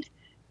need,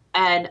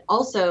 and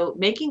also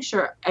making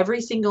sure every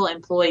single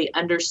employee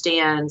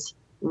understands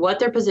what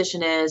their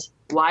position is,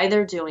 why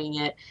they're doing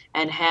it,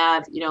 and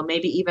have,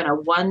 maybe even a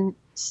one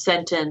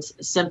sentence,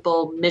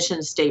 simple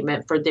mission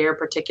statement for their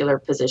particular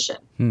position.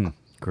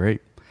 Great.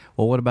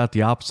 Well, what about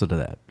the opposite of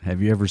that?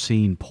 Have you ever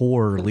seen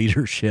poor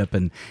leadership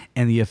and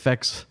the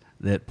effects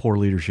that poor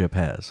leadership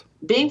has?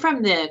 Being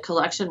from the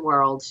collection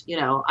world,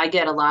 I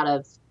get a lot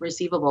of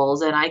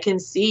receivables, and I can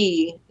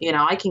see,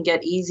 I can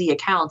get easy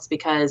accounts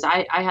because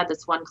I had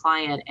this one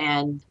client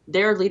and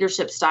their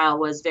leadership style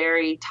was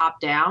very top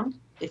down,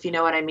 if you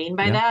know what I mean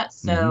by that.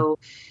 So,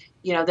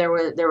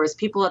 there was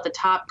people at the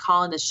top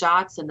calling the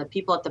shots and the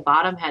people at the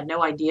bottom had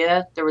no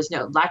idea. There was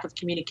no lack of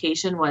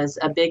communication was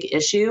a big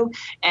issue,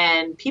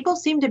 and people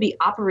seemed to be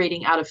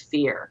operating out of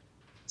fear.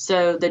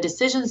 So the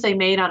decisions they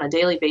made on a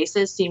daily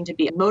basis seemed to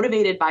be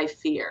motivated by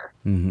fear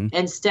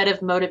instead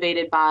of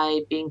motivated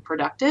by being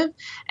productive.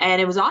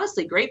 And it was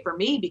honestly great for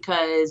me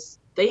because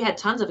they had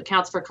tons of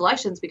accounts for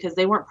collections because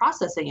they weren't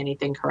processing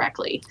anything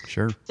correctly.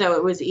 Sure. So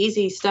it was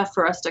easy stuff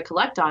for us to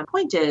collect on.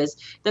 Point is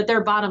that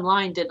their bottom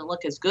line didn't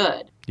look as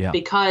good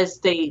because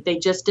they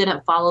just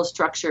didn't follow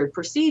structured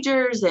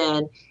procedures,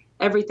 and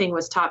everything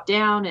was top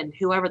down, and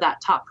whoever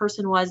that top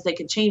person was, they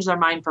could change their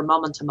mind from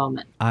moment to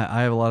moment.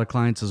 I have a lot of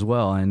clients as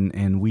well,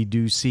 and we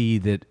do see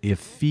that if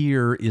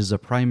fear is a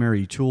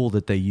primary tool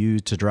that they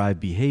use to drive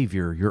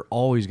behavior, you're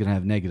always going to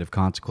have negative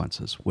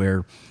consequences,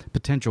 where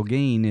potential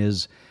gain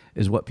is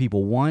what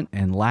people want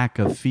and lack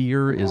of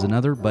fear is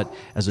another, but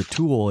as a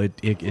tool,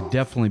 it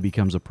definitely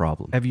becomes a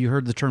problem. Have you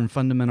heard the term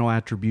fundamental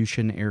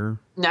attribution error?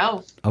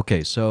 No.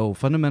 Okay, so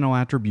fundamental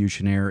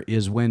attribution error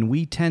is when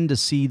we tend to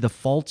see the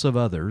faults of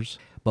others,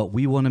 but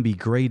we want to be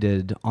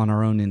graded on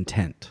our own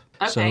intent.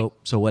 Okay.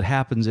 So what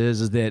happens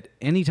is that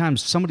anytime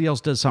somebody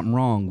else does something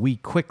wrong, we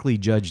quickly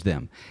judge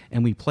them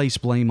and we place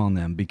blame on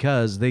them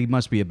because they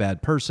must be a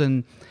bad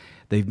person.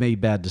 They've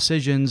made bad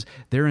decisions.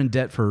 They're in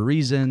debt for a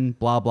reason,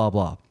 blah, blah,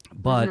 blah.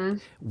 But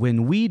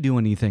when we do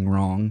anything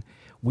wrong,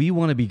 we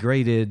want to be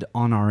graded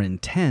on our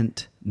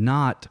intent,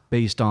 not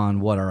based on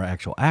what our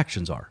actual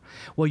actions are.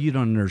 Well, you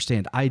don't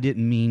understand. I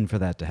didn't mean for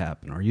that to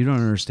happen. Or you don't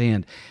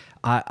understand.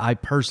 I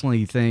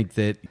personally think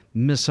that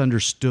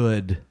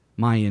misunderstood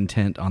my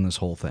intent on this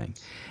whole thing.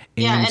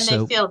 And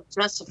so, they feel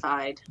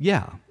justified.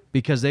 Yeah,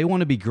 because they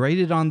want to be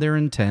graded on their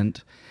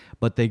intent,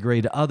 but they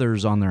grade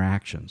others on their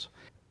actions.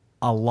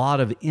 A lot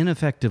of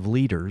ineffective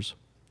leaders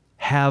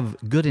have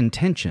good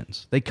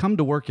intentions. They come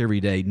to work every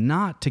day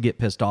not to get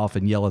pissed off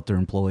and yell at their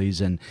employees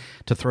and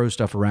to throw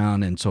stuff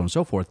around and so on and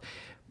so forth,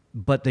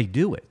 but they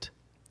do it.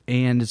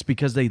 And it's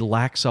because they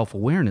lack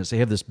self-awareness. They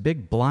have this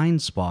big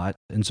blind spot.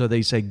 And so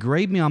they say,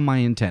 grade me on my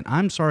intent.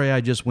 I'm sorry I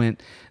just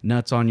went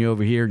nuts on you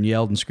over here and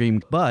yelled and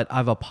screamed, but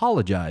I've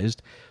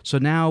apologized. So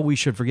now we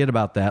should forget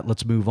about that.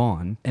 Let's move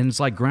on. And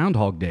it's like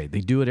Groundhog Day. They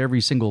do it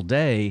every single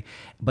day,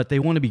 but they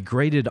want to be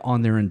graded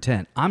on their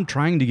intent. I'm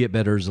trying to get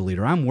better as a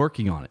leader. I'm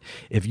working on it.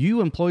 If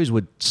you employees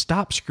would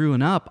stop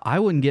screwing up, I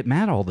wouldn't get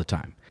mad all the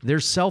time. Their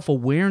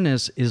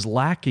self-awareness is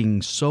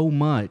lacking so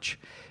much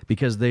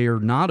because they are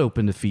not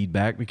open to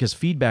feedback because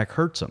feedback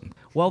hurts them.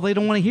 Well, they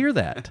don't want to hear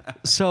that.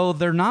 So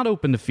they're not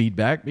open to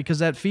feedback because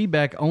that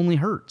feedback only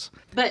hurts.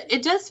 But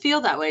it does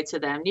feel that way to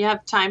them. Do you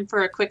have time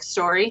for a quick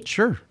story?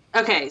 Sure.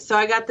 Okay, so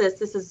I got this.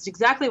 This is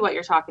exactly what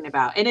you're talking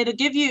about. And it'll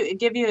give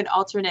you an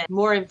alternate,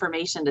 more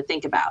information to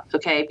think about,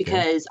 okay?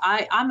 Because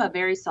I'm a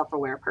very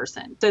self-aware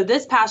person. So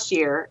this past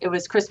year, it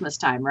was Christmas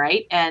time,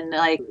 right? And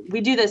like we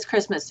do this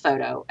Christmas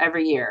photo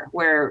every year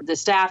where the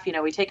staff,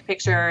 we take a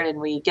picture and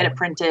we get it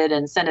printed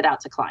and send it out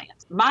to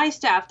clients. My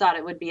staff thought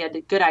it would be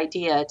a good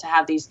idea to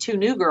have these two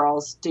new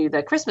girls do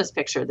the Christmas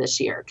picture this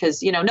year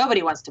because,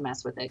 nobody wants to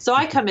mess with it. So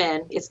I come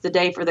in, it's the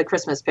day for the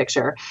Christmas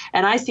picture,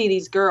 and I see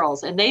these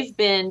girls and they've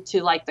been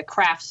to like the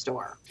craft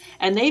store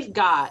and they've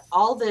got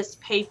all this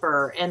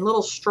paper and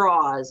little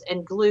straws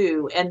and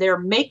glue and they're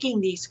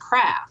making these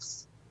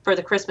crafts for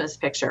the Christmas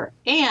picture.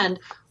 And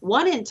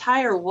one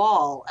entire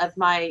wall of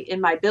in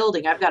my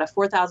building, I've got a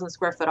 4,000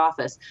 square foot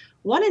office.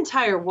 One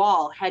entire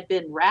wall had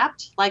been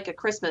wrapped like a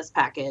Christmas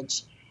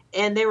package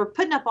and they were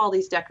putting up all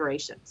these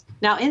decorations.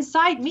 Now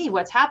inside me,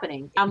 what's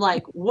happening? I'm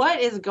like,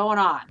 what is going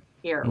on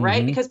here,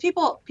 right? Because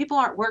people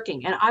aren't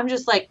working and I'm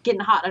just like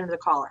getting hot under the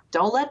collar.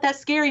 Don't let that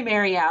scary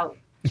Mary out.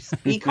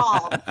 Be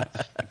calm.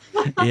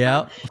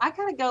 Yeah. I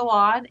kind of go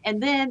on.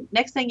 And then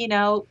next thing you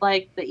know,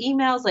 like the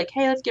emails like,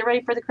 hey, let's get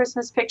ready for the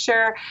Christmas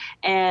picture.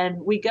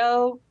 And we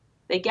go,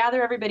 they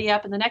gather everybody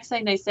up. And the next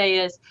thing they say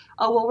is,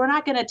 oh, well, we're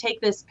not going to take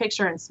this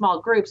picture in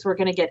small groups. We're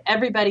going to get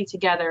everybody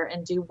together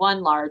and do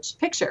one large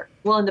picture.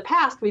 Well, in the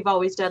past, we've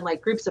always done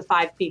like groups of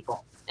 5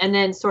 people. And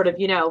then sort of,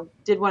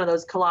 did one of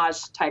those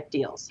collage type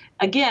deals.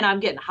 Again,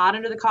 I'm getting hot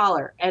under the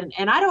collar. And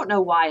I don't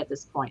know why at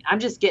this point. I'm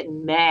just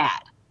getting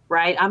mad.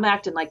 Right? I'm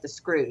acting like the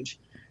Scrooge.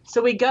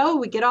 So we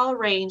get all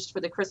arranged for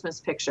the Christmas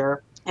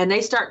picture and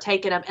they start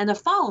taking them and the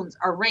phones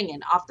are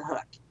ringing off the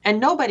hook and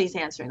nobody's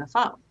answering the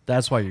phone.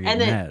 That's why you're getting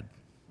mad.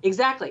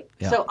 Exactly.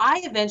 Yeah. So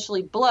I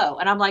eventually blow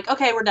and I'm like,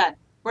 okay, we're done.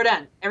 We're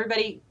done.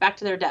 Everybody back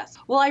to their desk.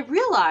 Well, I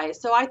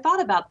realized, so I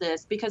thought about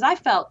this because I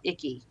felt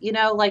icky,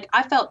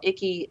 I felt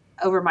icky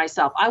over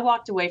myself. I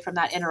walked away from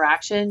that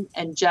interaction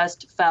and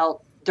just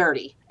felt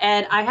dirty.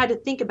 And I had to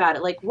think about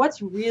it, like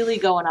what's really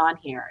going on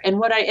here? And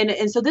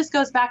and so this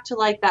goes back to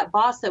like that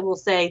boss that will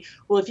say,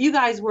 well, if you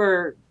guys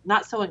were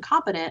not so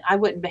incompetent, I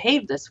wouldn't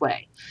behave this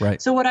way.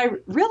 Right. So what I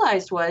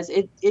realized was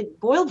it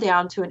boiled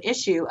down to an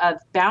issue of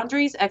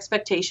boundaries,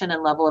 expectation,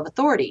 and level of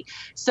authority.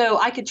 So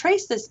I could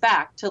trace this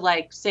back to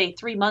like, say,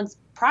 3 months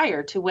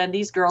prior to when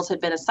these girls had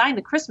been assigned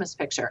the Christmas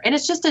picture. And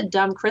it's just a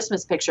dumb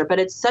Christmas picture, but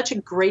it's such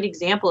a great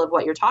example of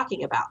what you're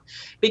talking about.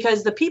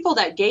 Because the people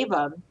that gave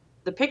them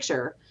the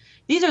picture,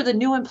 these are the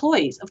new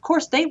employees. Of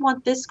course, they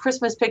want this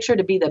Christmas picture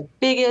to be the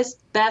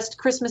biggest, best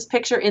Christmas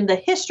picture in the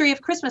history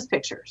of Christmas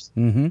pictures.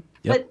 Mm-hmm. Yep.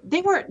 But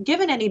they weren't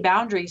given any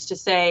boundaries to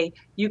say,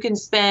 you can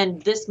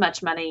spend this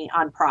much money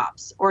on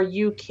props, or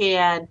you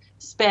can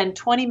spend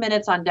 20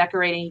 minutes on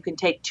decorating. You can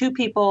take 2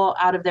 people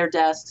out of their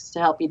desks to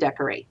help you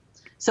decorate.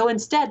 So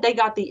instead, they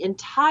got the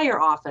entire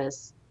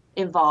office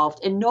involved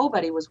and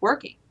nobody was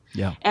working.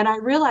 Yeah. And I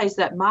realized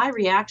that my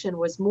reaction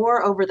was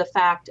more over the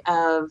fact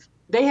of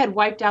they had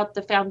wiped out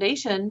the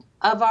foundation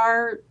of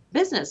our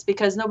business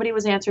because nobody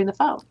was answering the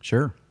phone.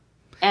 Sure.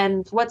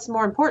 And what's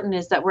more important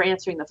is that we're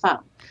answering the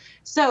phone.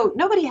 So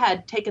nobody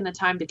had taken the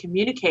time to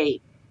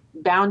communicate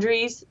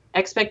boundaries,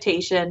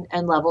 expectation,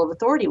 and level of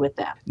authority with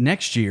them.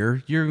 Next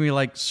year, you're going to be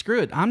like,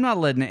 screw it. I'm not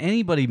letting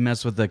anybody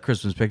mess with the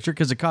Christmas picture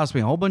because it cost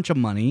me a whole bunch of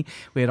money.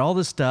 We had all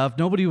this stuff.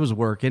 Nobody was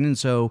working. And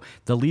so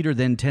the leader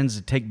then tends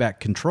to take back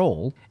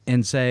control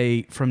and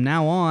say, from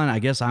now on, I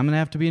guess I'm going to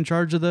have to be in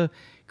charge of the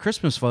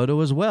Christmas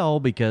photo as well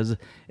because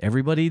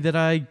everybody that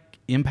I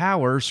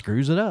empower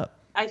screws it up.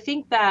 I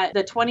think that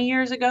the 20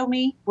 years ago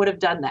me would have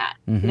done that,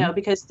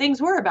 because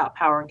things were about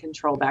power and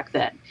control back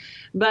then.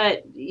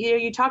 But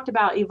you talked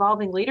about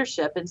evolving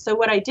leadership. And so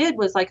what I did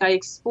was I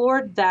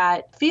explored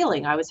that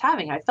feeling I was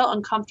having. I felt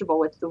uncomfortable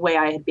with the way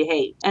I had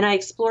behaved. And I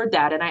explored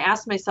that, and I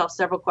asked myself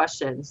several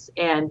questions,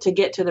 and to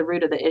get to the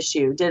root of the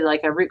issue, did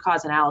a root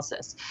cause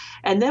analysis.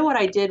 And then what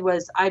I did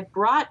was I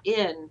brought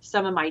in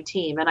some of my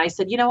team, and I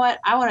said, you know what,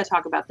 I want to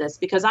talk about this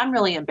because I'm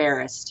really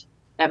embarrassed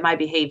at my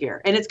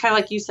behavior. And it's kind of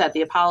like you said,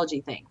 the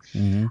apology thing.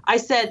 I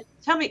said,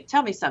 tell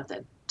me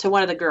something. To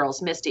one of the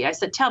girls, Misty, I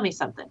said, tell me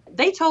something.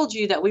 They told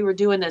you that we were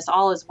doing this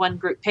all as one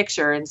group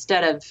picture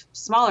instead of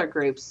smaller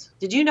groups.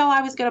 Did you know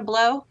I was going to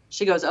blow?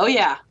 She goes, oh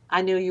yeah,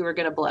 I knew you were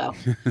going to blow.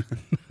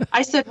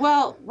 I said,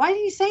 well, why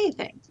didn't you say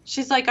anything?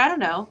 She's like, I don't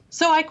know.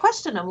 So I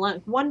questioned them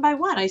one by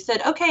one. I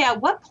said, okay,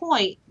 at what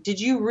point did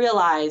you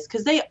realize,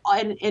 because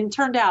and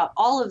turned out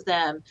all of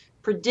them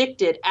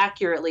predicted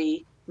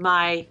accurately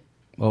my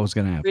what was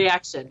going to happen?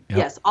 Reaction. Yep.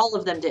 Yes, all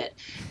of them did.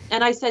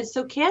 And I said,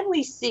 so can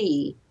we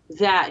see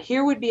that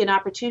here would be an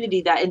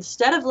opportunity that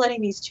instead of letting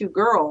these two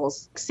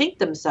girls sink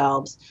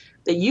themselves,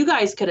 that you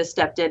guys could have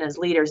stepped in as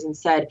leaders and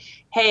said,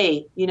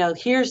 hey,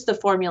 here's the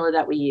formula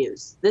that we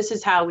use. This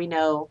is how we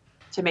know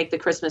to make the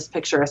Christmas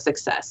picture a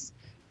success.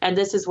 And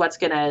this is what's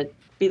going to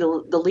be the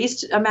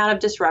least amount of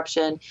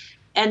disruption.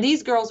 And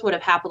these girls would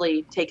have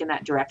happily taken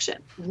that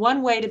direction.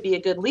 One way to be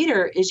a good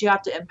leader is you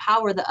have to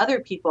empower the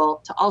other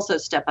people to also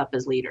step up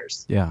as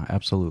leaders. Yeah,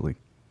 absolutely.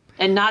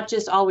 And not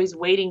just always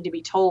waiting to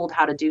be told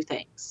how to do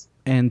things.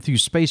 And through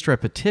spaced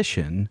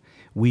repetition,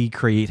 we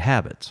create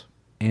habits.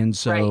 And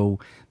so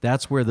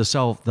that's where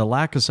the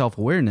lack of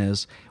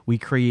self-awareness, we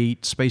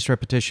create spaced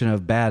repetition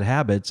of bad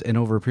habits. And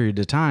over a period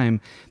of time,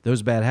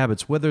 those bad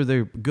habits, whether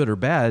they're good or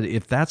bad,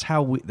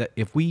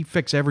 if we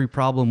fix every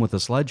problem with a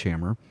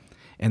sledgehammer,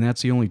 and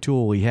that's the only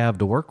tool we have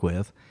to work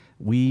with,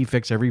 we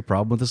fix every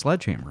problem with a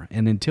sledgehammer.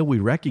 And until we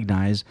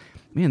recognize,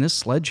 man, this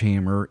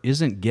sledgehammer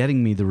isn't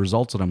getting me the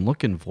results that I'm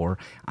looking for,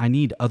 I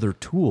need other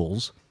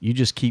tools, you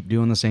just keep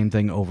doing the same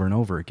thing over and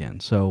over again.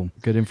 So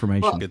good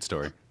information. Well, good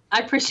story. I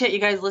appreciate you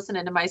guys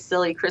listening to my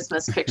silly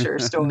Christmas picture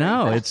story.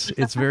 No,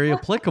 it's very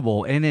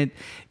applicable. And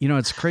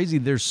it's crazy.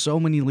 There's so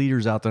many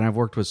leaders out there, and I've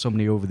worked with so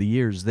many over the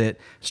years that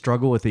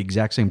struggle with the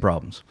exact same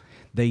problems.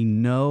 They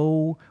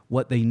know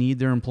what they need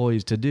their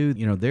employees to do.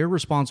 They're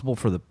responsible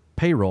for the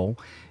payroll.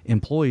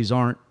 Employees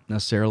aren't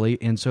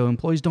necessarily, and so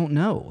employees don't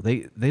know.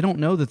 They don't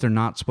know that they're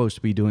not supposed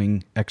to be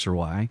doing X or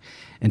Y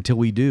until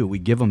we do. We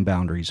give them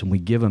boundaries, and we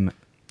give them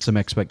some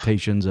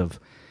expectations of,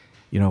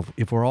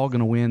 if we're all going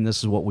to win, this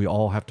is what we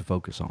all have to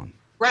focus on.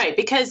 Right,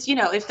 because,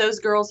 if those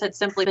girls had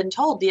simply been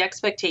told the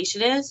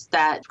expectation is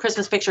that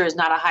Christmas picture is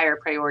not a higher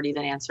priority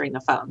than answering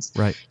the phones.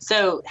 Right.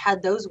 So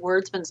had those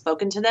words been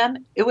spoken to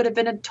them, it would have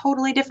been a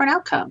totally different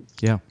outcome.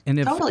 Yeah. And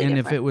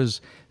if it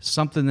was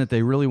something that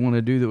they really want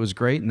to do that was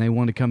great and they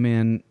want to come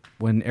in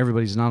when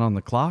everybody's not on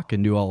the clock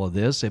and do all of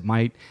this, it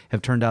might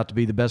have turned out to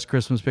be the best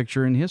Christmas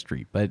picture in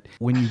history. But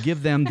when you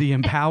give them the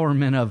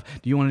empowerment of,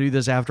 do you want to do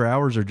this after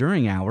hours or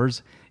during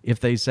hours? If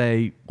they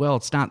say, well,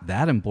 it's not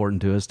that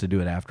important to us to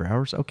do it after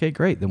hours, okay,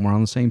 great. Then we're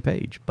on the same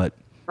page. But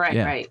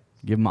right.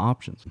 Give them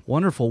options.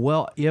 Wonderful.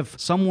 Well, if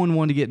someone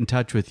wanted to get in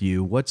touch with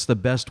you, what's the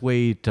best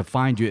way to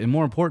find you? And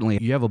more importantly,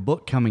 you have a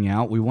book coming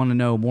out. We want to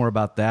know more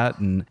about that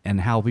and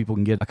how people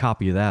can get a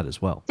copy of that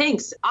as well.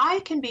 Thanks.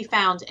 I can be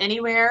found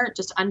anywhere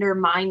just under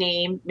my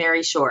name,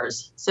 Mary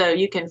Shores. So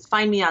you can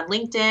find me on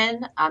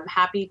LinkedIn. I'm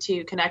happy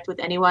to connect with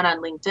anyone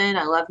on LinkedIn.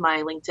 I love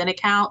my LinkedIn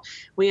account.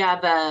 We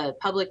have a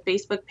public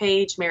Facebook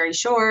page, Mary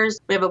Shores.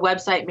 We have a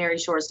website,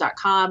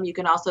 maryshores.com. You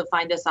can also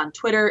find us on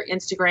Twitter,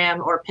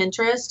 Instagram, or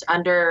Pinterest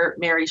under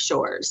Mary Shores.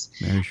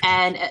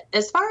 And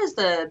as far as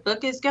the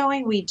book is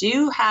going, we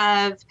do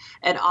have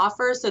an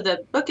offer. So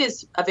the book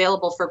is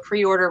available for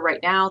pre-order right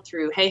now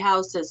through Hay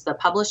House as the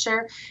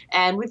publisher.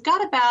 And we've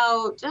got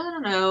about,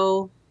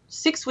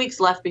 6 weeks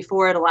left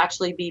before it'll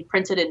actually be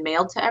printed and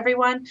mailed to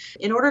everyone.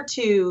 In order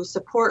to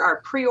support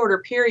our pre-order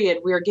period,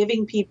 we are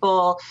giving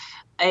people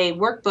a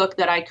workbook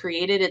that I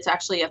created. It's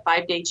actually a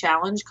 5-day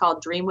challenge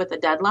called Dream with a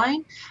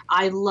Deadline.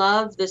 I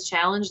love this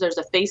challenge. There's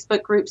a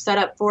Facebook group set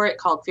up for it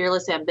called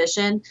Fearless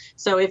Ambition.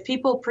 So if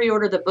people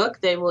pre-order the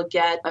book, they will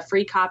get a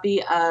free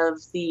copy of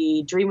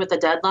the Dream with a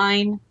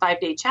Deadline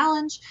 5-day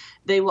challenge.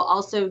 They will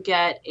also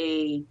get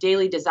a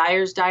daily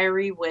desires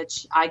diary,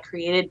 which I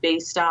created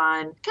based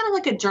on kind of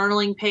like a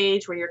journaling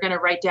page where you're going to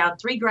write down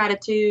 3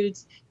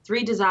 gratitudes,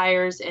 3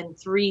 desires, and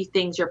 3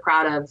 things you're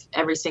proud of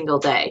every single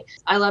day.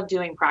 I love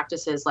doing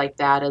practices like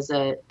that as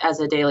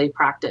a daily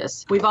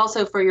practice. We've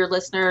also, for your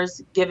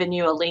listeners, given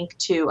you a link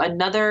to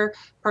another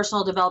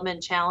personal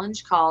development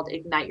challenge called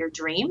Ignite Your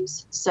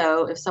Dreams.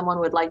 So if someone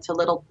would like to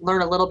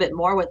learn a little bit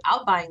more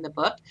without buying the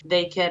book,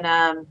 they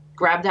can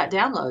grab that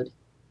download.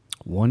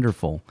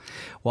 Wonderful.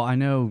 Well, I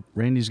know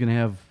Randy's going to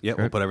have... Yeah,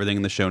 we'll put everything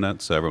in the show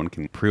notes so everyone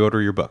can pre-order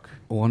your book.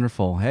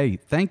 Wonderful. Hey,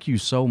 thank you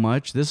so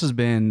much. This has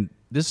been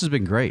this has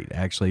been great,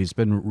 actually. It's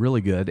been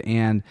really good.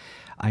 And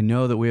I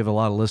know that we have a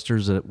lot of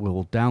listeners that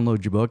will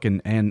download your book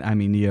and I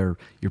mean, your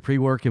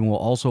pre-work, and will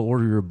also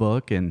order your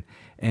book. And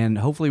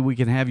hopefully we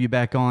can have you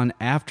back on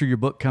after your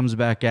book comes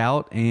back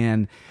out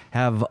and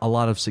have a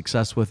lot of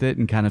success with it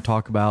and kind of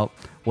talk about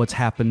what's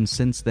happened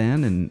since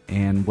then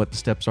and what the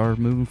steps are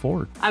moving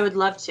forward. I would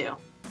love to.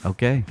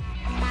 Okay.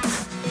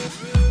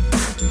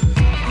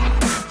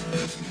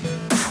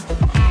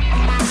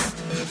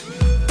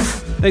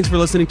 Thanks for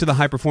listening to the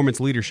High Performance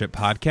Leadership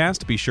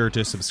Podcast. Be sure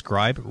to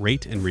subscribe,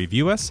 rate, and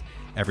review us.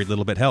 Every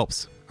little bit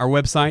helps. Our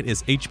website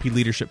is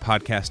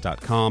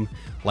hpleadershippodcast.com.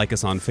 Like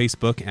us on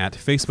Facebook at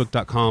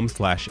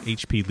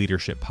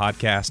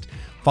facebook.com/hpleadershippodcast.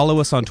 Follow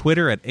us on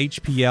Twitter at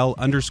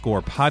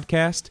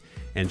HPL_podcast.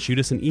 And shoot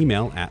us an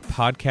email at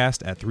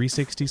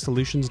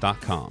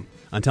podcast@360solutions.com.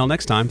 Until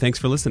next time, thanks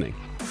for listening.